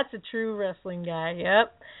about. That's a true wrestling guy.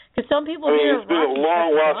 Yep. Because some people hear it's been a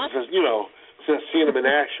long while since seeing him in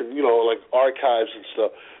action. Like archives and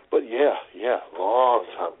stuff. But yeah, long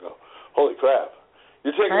time ago. Holy crap!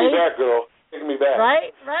 You're taking me back, girl. Taking me back.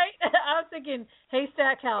 Right. I was thinking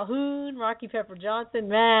Haystack Calhoun, Rocky Pepper Johnson.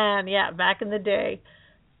 Man, yeah, back in the day.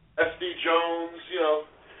 S.D. Jones,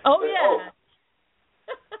 Oh yeah.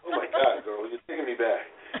 Oh my God, girl, you're taking me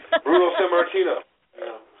back. Bruno Sammartino.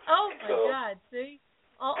 Oh my God, see?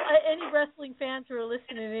 Any wrestling fans who are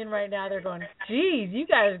listening in right now, they're going, geez, you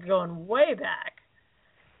guys are going way back.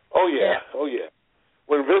 Oh yeah.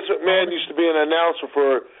 When Vince McMahon used to be an announcer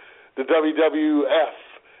for the WWF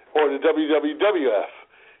or the WWF,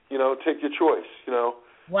 take your choice, Wow,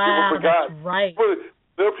 people forgot. that's right.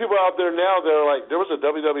 There are people out there now that are like, there was a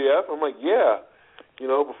WWF? I'm like, yeah,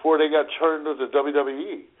 before they got turned into the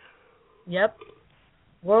WWE. Yep.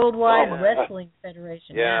 Worldwide Wrestling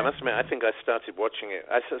Federation. Yeah, I must admit, I think I started watching it.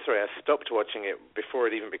 I stopped watching it before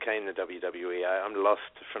it even became the WWE. I'm lost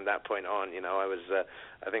from that point on. I was,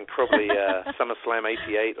 I think probably SummerSlam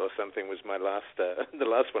 '88 or something was my last, the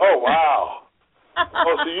last one. Oh wow!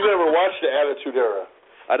 So you never watched the Attitude Era?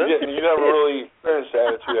 I don't. You never really experienced the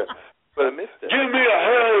Attitude Era. But I missed it. Give me a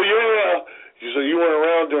hell yeah! So you weren't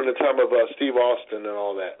around during the time of Steve Austin and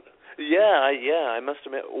all that. Yeah, I must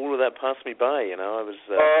admit, all of that passed me by. I was.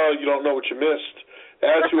 Oh, you don't know what you missed. The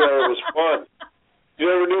Attitude Era was fun. You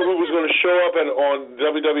never knew who was going to show up on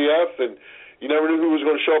WWF, and you never knew who was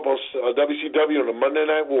going to show up on WCW on the Monday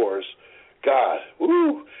Night Wars. God,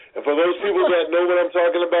 woo! And for those people that know what I'm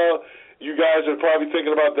talking about, you guys are probably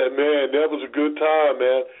thinking about that. Man, that was a good time,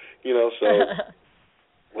 man. So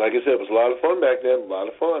like I said, it was a lot of fun back then. A lot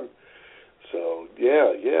of fun. So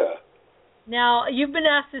yeah. Now, you've been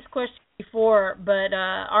asked this question before, but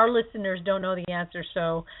our listeners don't know the answer,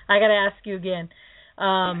 so I got to ask you again.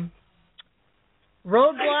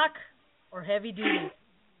 Roadblock or Heavy Duty?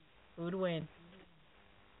 Who'd win?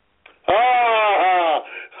 Well,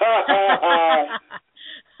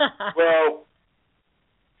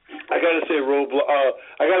 I got to say Roadblock.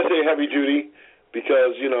 I got to say Heavy Duty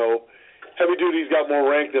because, Heavy Duty's got more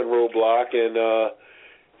rank than Roadblock, and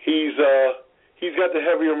he's got the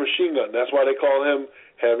heavier machine gun. That's why they call him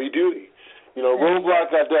Heavy Duty. Roadblock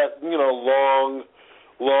got that,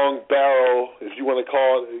 long barrel, if you want to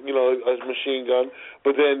call it, a machine gun.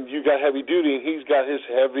 But then you got Heavy Duty, and he's got his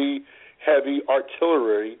heavy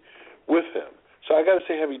artillery with him. So I got to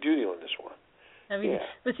say Heavy Duty on this one.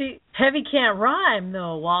 But see, Heavy can't rhyme,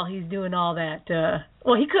 though, while he's doing all that.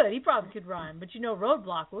 Well, he could. He probably could rhyme, but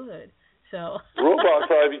Roadblock would. So Roadblock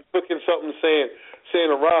probably be cooking something saying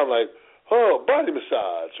a rhyme like, body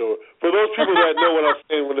massage. Or for those people that know what I'm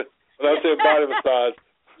saying when I say body massage,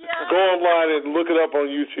 go online and look it up on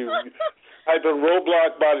YouTube. Type in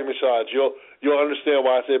Roadblock body massage. You'll understand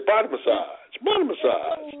why I say body massage. Body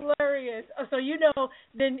massage. Hilarious. So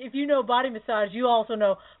then if you know body massage, you also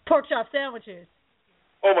know pork chop sandwiches.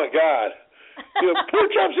 Oh my God. Pork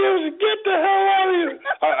chop sandwiches, get the hell out of here.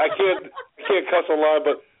 I can't cuss online,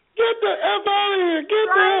 but get the F out of here. Get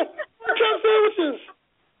the pork chop sandwiches.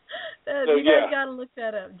 You guys got to look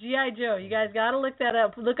that up. G.I. Joe, you guys got to look that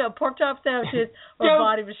up. Look up pork chop sandwiches or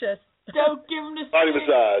body massage. Don't give them the body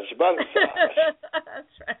massage. Body massage.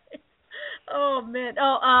 That's right. Oh, man.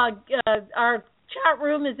 Our chat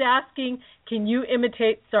room is asking, can you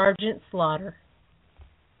imitate Sergeant Slaughter?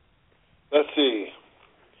 Let's see.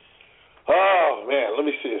 Oh, man. Let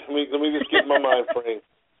me see. Let me just get my mind framed.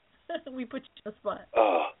 We put you on the spot.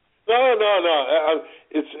 No.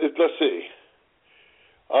 Let's see.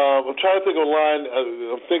 I'm trying to think of a line.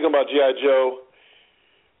 I'm thinking about G.I. Joe.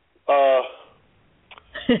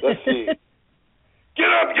 Let's see. Get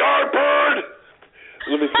up, Yardbird!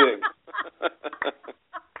 Let me think.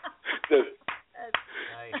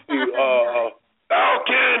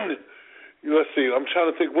 Falcon! Let's see. I'm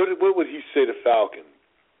trying to think. What would he say to Falcon?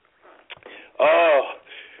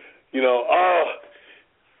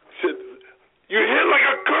 You hit like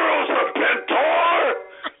a girl, Serpentor!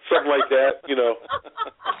 Something like that,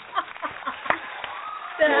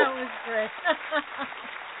 That was great.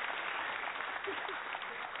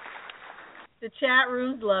 The chat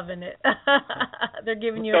room's loving it. They're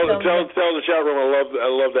giving you a thumbs up. Tell the chat room I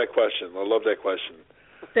love that question. I love that question.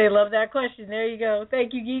 They love that question. There you go.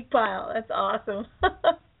 Thank you, Geek Pile. That's awesome.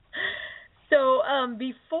 So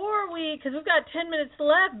before because we've got 10 minutes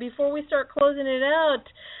left before we start closing it out,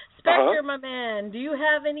 Spectre, my man, do you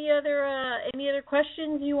have any other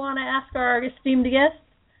questions you want to ask our esteemed guest?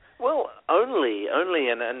 Well, only,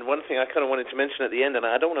 and one thing I kind of wanted to mention at the end, and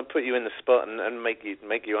I don't want to put you in the spot and make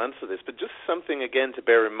you answer this, but just something again to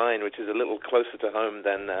bear in mind, which is a little closer to home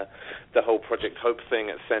than the whole Project Hope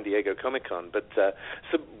thing at San Diego Comic-Con. But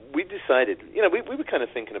so we decided, we were kind of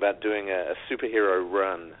thinking about doing a superhero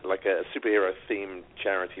run, like a superhero-themed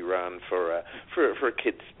charity run for a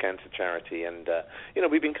kids' cancer charity, and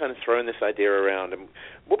we've been kind of throwing this idea around, and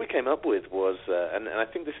what we came up with was, and I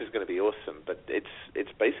think this is going to be awesome, but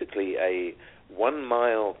it's basically a 1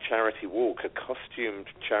 mile charity walk, a costumed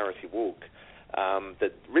charity walk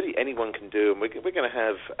that really anyone can do. And we're going to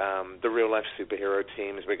have the real-life superhero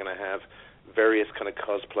teams. We're going to have various kind of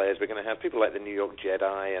cosplayers. We're going to have people like the New York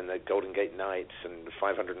Jedi and the Golden Gate Knights and the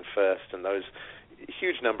 501st and those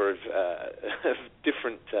huge number of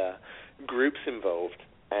different groups involved.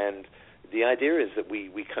 And the idea is that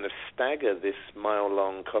we kind of stagger this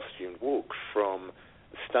mile-long costumed walk from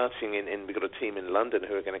starting in we've got a team in London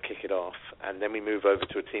who are going to kick it off, and then we move over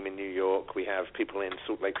to a team in New York. We have people in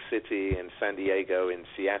Salt Lake City, in San Diego, in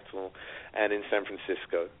Seattle, and in San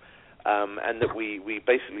Francisco. And that we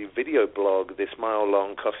basically video blog this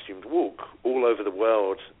mile-long costumed walk all over the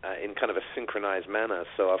world in kind of a synchronized manner.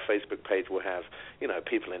 So our Facebook page will have,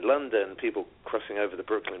 people in London, people crossing over the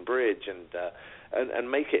Brooklyn Bridge,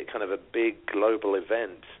 and make it kind of a big global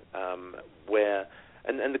event where.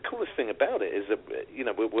 And the coolest thing about it is that,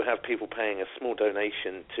 we'll have people paying a small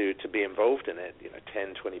donation to be involved in it,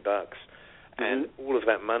 $10, $20. And all of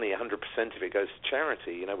that money, 100% of it goes to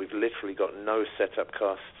charity. We've literally got no setup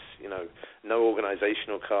costs, no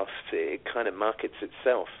organizational costs. It kind of markets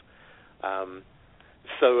itself.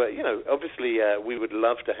 So, obviously we would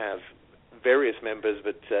love to have various members,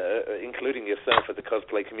 but including yourself at the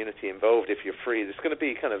cosplay community involved if you're free. It's going to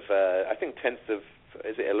be kind of, I think, 18th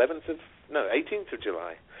of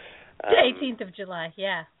July. The 18th of July,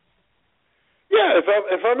 yeah. Yeah,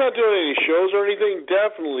 if I'm not doing any shows or anything,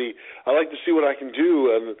 definitely I like to see what I can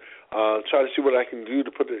do and try to see what I can do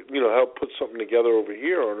to help put something together over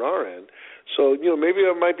here on our end. So maybe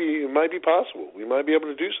it might be possible. We might be able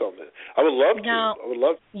to do something. I would love to. I would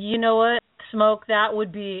love to. You know what, Smoke? That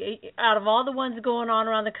would be, out of all the ones going on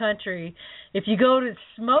around the country, if you go to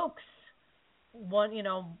Smoke's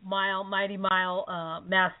mighty mile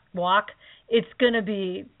mass walk, it's going to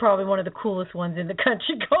be probably one of the coolest ones in the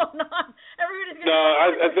country going on.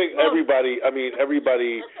 I think everybody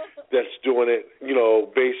that's doing it,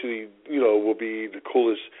 basically, will be the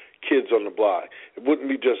coolest kids on the block. It wouldn't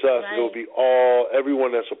be just us. Right. It will be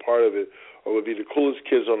everyone that's a part of it, or would be the coolest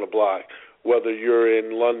kids on the block, whether you're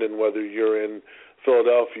in London, whether you're in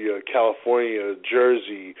Philadelphia, California,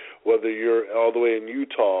 Jersey, whether you're all the way in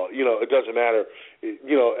Utah, it doesn't matter.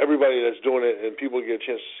 Everybody that's doing it and people get a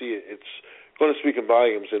chance to see it, it's going to speak in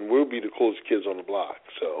volumes, and we'll be the coolest kids on the block.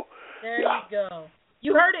 So there you go.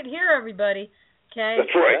 You heard it here, everybody. Okay.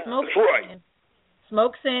 That's right.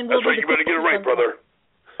 Smoke saying. That's right. You better get it right, brother.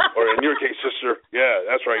 Or in your case, sister. Yeah,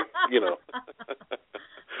 that's right.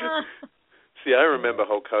 See, I remember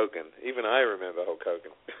Hulk Hogan. Even I remember Hulk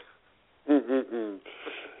Hogan.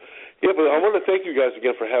 Yeah, but I want to thank you guys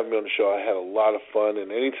again for having me on the show. I had a lot of fun,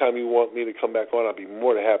 and anytime you want me to come back on, I'll be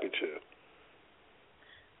more than happy to.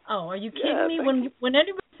 Oh, are you kidding me? When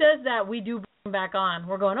anybody says that, we do bring them back on.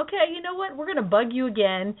 We're going, okay, you know what? We're going to bug you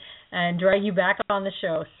again and drag you back on the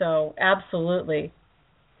show. So, absolutely.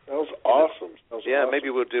 That was awesome. Maybe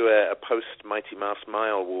we'll do a post-Mighty Mouse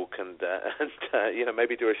Mile walk and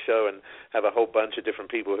maybe do a show and have a whole bunch of different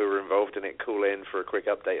people who were involved in it call in for a quick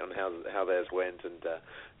update on how theirs went, and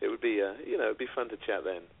it would be it'd be fun to chat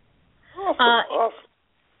then. Awesome.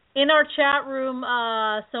 In our chat room,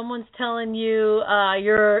 someone's telling you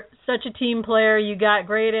you're such a team player. You got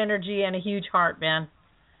great energy and a huge heart, man.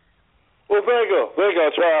 Well, there you go.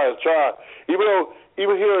 Try. Even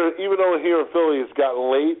though here in Philly it's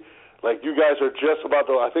gotten late, like you guys are just about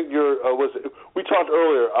to. I think we talked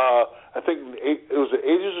earlier. I think it was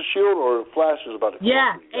Agents of S.H.I.E.L.D. or Flash is about to come on.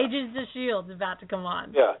 Yeah, Agents of S.H.I.E.L.D. is about to come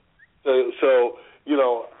on. Yeah. So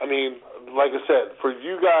like I said, for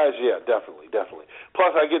you guys, yeah, definitely.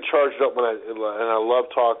 Plus, I get charged up and I love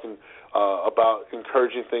talking about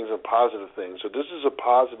encouraging things and positive things. So this is a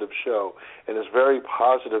positive show, and it's very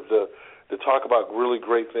positive to talk about really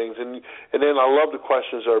great things. And then I love the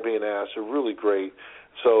questions that are being asked. They're really great.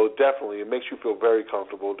 So definitely, it makes you feel very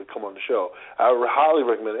comfortable to come on the show. I highly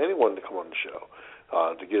recommend anyone to come on the show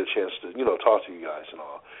to get a chance to talk to you guys and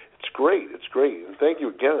all. It's great. And thank you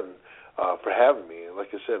again for having me. And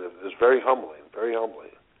like I said, it's very humbling. Very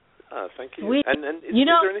humbling. Thank you. Sweet. And is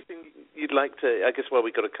there anything you'd like to, I guess while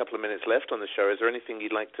we've got a couple of minutes left on the show, is there anything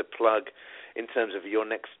you'd like to plug in terms of your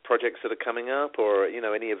next projects that are coming up, or,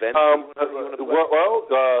 any events you want to plug?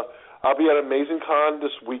 I'll be at Amazing Con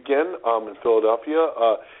this weekend in Philadelphia,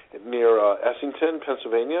 near Essington,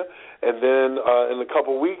 Pennsylvania. And then in a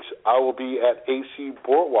couple of weeks, I will be at AC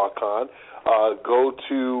Boardwalk Con. Go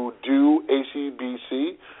to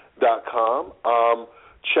doacbc.com.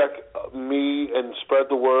 Check me and spread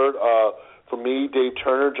the word for me, Dave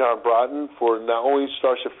Turner, John Broughton, for not only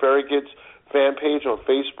Starship Farragut's fan page on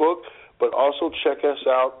Facebook, but also check us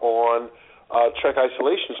out on Trek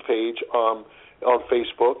Isolation's page on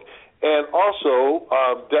Facebook. And also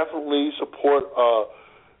definitely support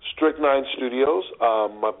Strychnine Studios.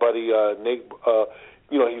 My buddy Nate,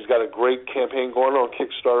 he's got a great campaign going on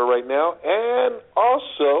Kickstarter right now. And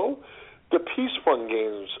also the Peace Fund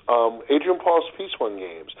Games, Adrian Paul's Peace Fund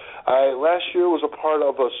Games. Last year was a part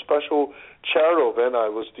of a special charitable event. I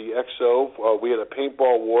was the XO. We had a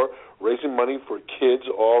paintball war, raising money for kids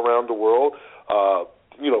all around the world,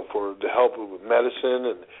 for to help with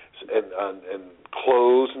medicine and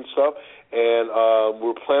clothes and stuff. And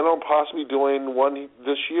we're planning on possibly doing one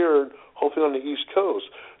this year, hopefully on the East Coast.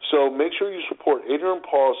 So make sure you support Adrian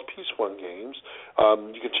Paul's Peace Fund Games.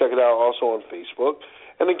 You can check it out also on Facebook.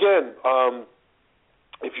 And again,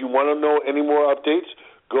 if you want to know any more updates,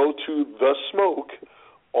 go to The Smoke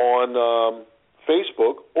on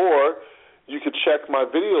Facebook, or you could check my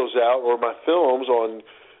videos out or my films on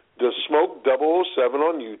The Smoke 007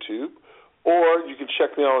 on YouTube, or you can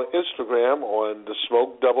check me out on Instagram on The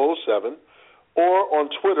Smoke 007, or on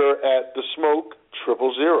Twitter at The Smoke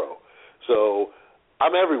 000. So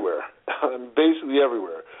I'm everywhere. I'm basically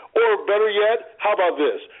everywhere. Or better yet, how about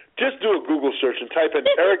this? Just do a Google search and type in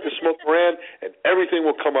Eric the Smoke Moran, and everything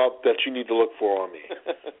will come up that you need to look for on me.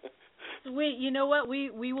 Sweet. You know what?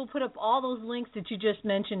 We will put up all those links that you just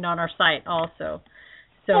mentioned on our site also.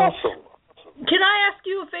 So, awesome. Can I ask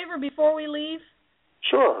you a favor before we leave?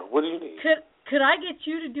 Sure. What do you need? Could I get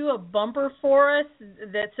you to do a bumper for us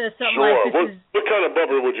that says something sure. like this? What kind of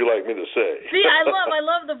bumper would you like me to say? See, I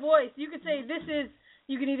love the voice. You could say this is.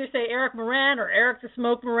 You can either say Eric Moran or Eric the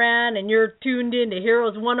Smoke Moran, and you're tuned in to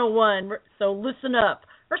Heroes 101, so listen up,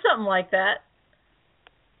 or something like that.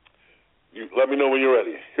 You let me know when you're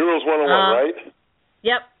ready. Heroes 101, right?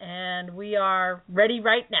 Yep, and we are ready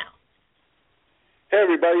right now. Hey,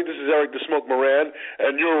 everybody, this is Eric the Smoke Moran,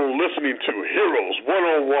 and you're listening to Heroes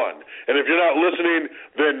 101. And if you're not listening,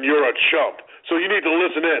 then you're a chump. So you need to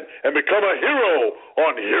listen in and become a hero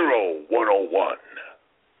on Hero 101.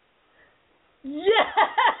 Yes,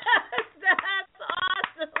 that's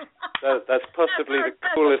awesome. That's possibly the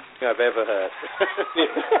coolest thing I've ever heard.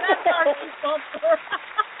 That's our bumper.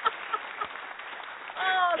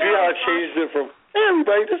 See how I changed it from, hey,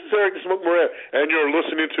 everybody, this is Eric the Smoke Moran, and you're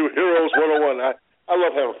listening to Heroes 101. I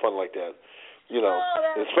love having fun like that.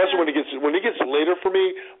 Especially when it gets later for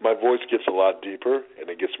me, my voice gets a lot deeper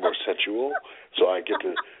and it gets more sensual. So I get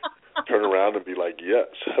to turn around and be like,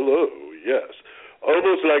 yes, hello, yes.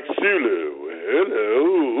 Almost like Sulu. Hello.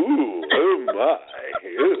 Ooh, oh, my.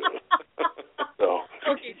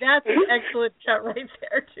 Okay, that's an excellent cut right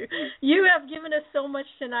there, too. You have given us so much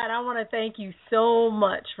tonight. I want to thank you so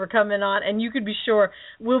much for coming on. And you could be sure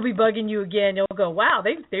we'll be bugging you again. You'll go, wow,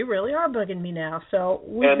 they really are bugging me now. So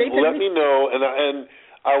let me know. And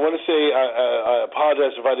I want to say I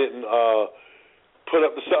apologize if I didn't put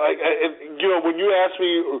up the when you asked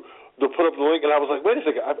me to put up the link, and I was like, wait a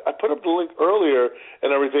second, I put up the link earlier and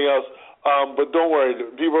everything else, but don't worry, a lot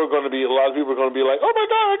of people are going to be like, oh my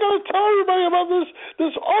God, I got to tell everybody about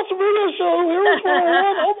this awesome radio show, Heroes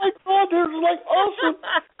 101, oh my God, they're like awesome.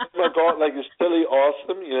 Oh my God, like it's really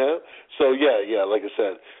awesome, So yeah, like I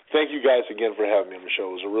said, thank you guys again for having me on the show.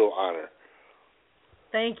 It was a real honor.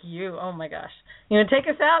 Thank you. Oh my gosh. You want to take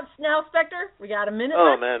us out now, Spectre? We got a minute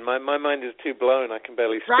left. Man, my mind is too blown, I can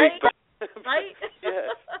barely speak. Right? Right? Yeah.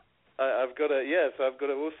 I've got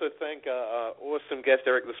to also thank our awesome guest,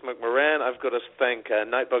 Eric the Smoke Moran. I've got to thank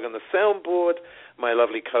Nightbug on the soundboard, my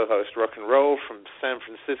lovely co-host, Rock and Roll from San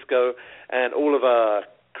Francisco, and all of our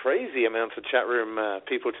crazy amounts of chat room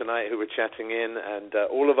people tonight who were chatting in, and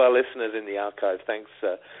all of our listeners in the archive. Thanks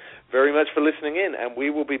very much for listening in, and we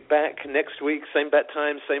will be back next week, same bat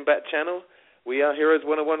time, same bat channel. We are Heroes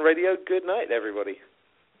 101 Radio. Good night, everybody.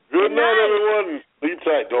 Good night, everyone. Sleep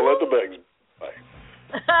tight. Don't let the bags. Bye.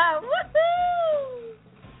 Woohoo!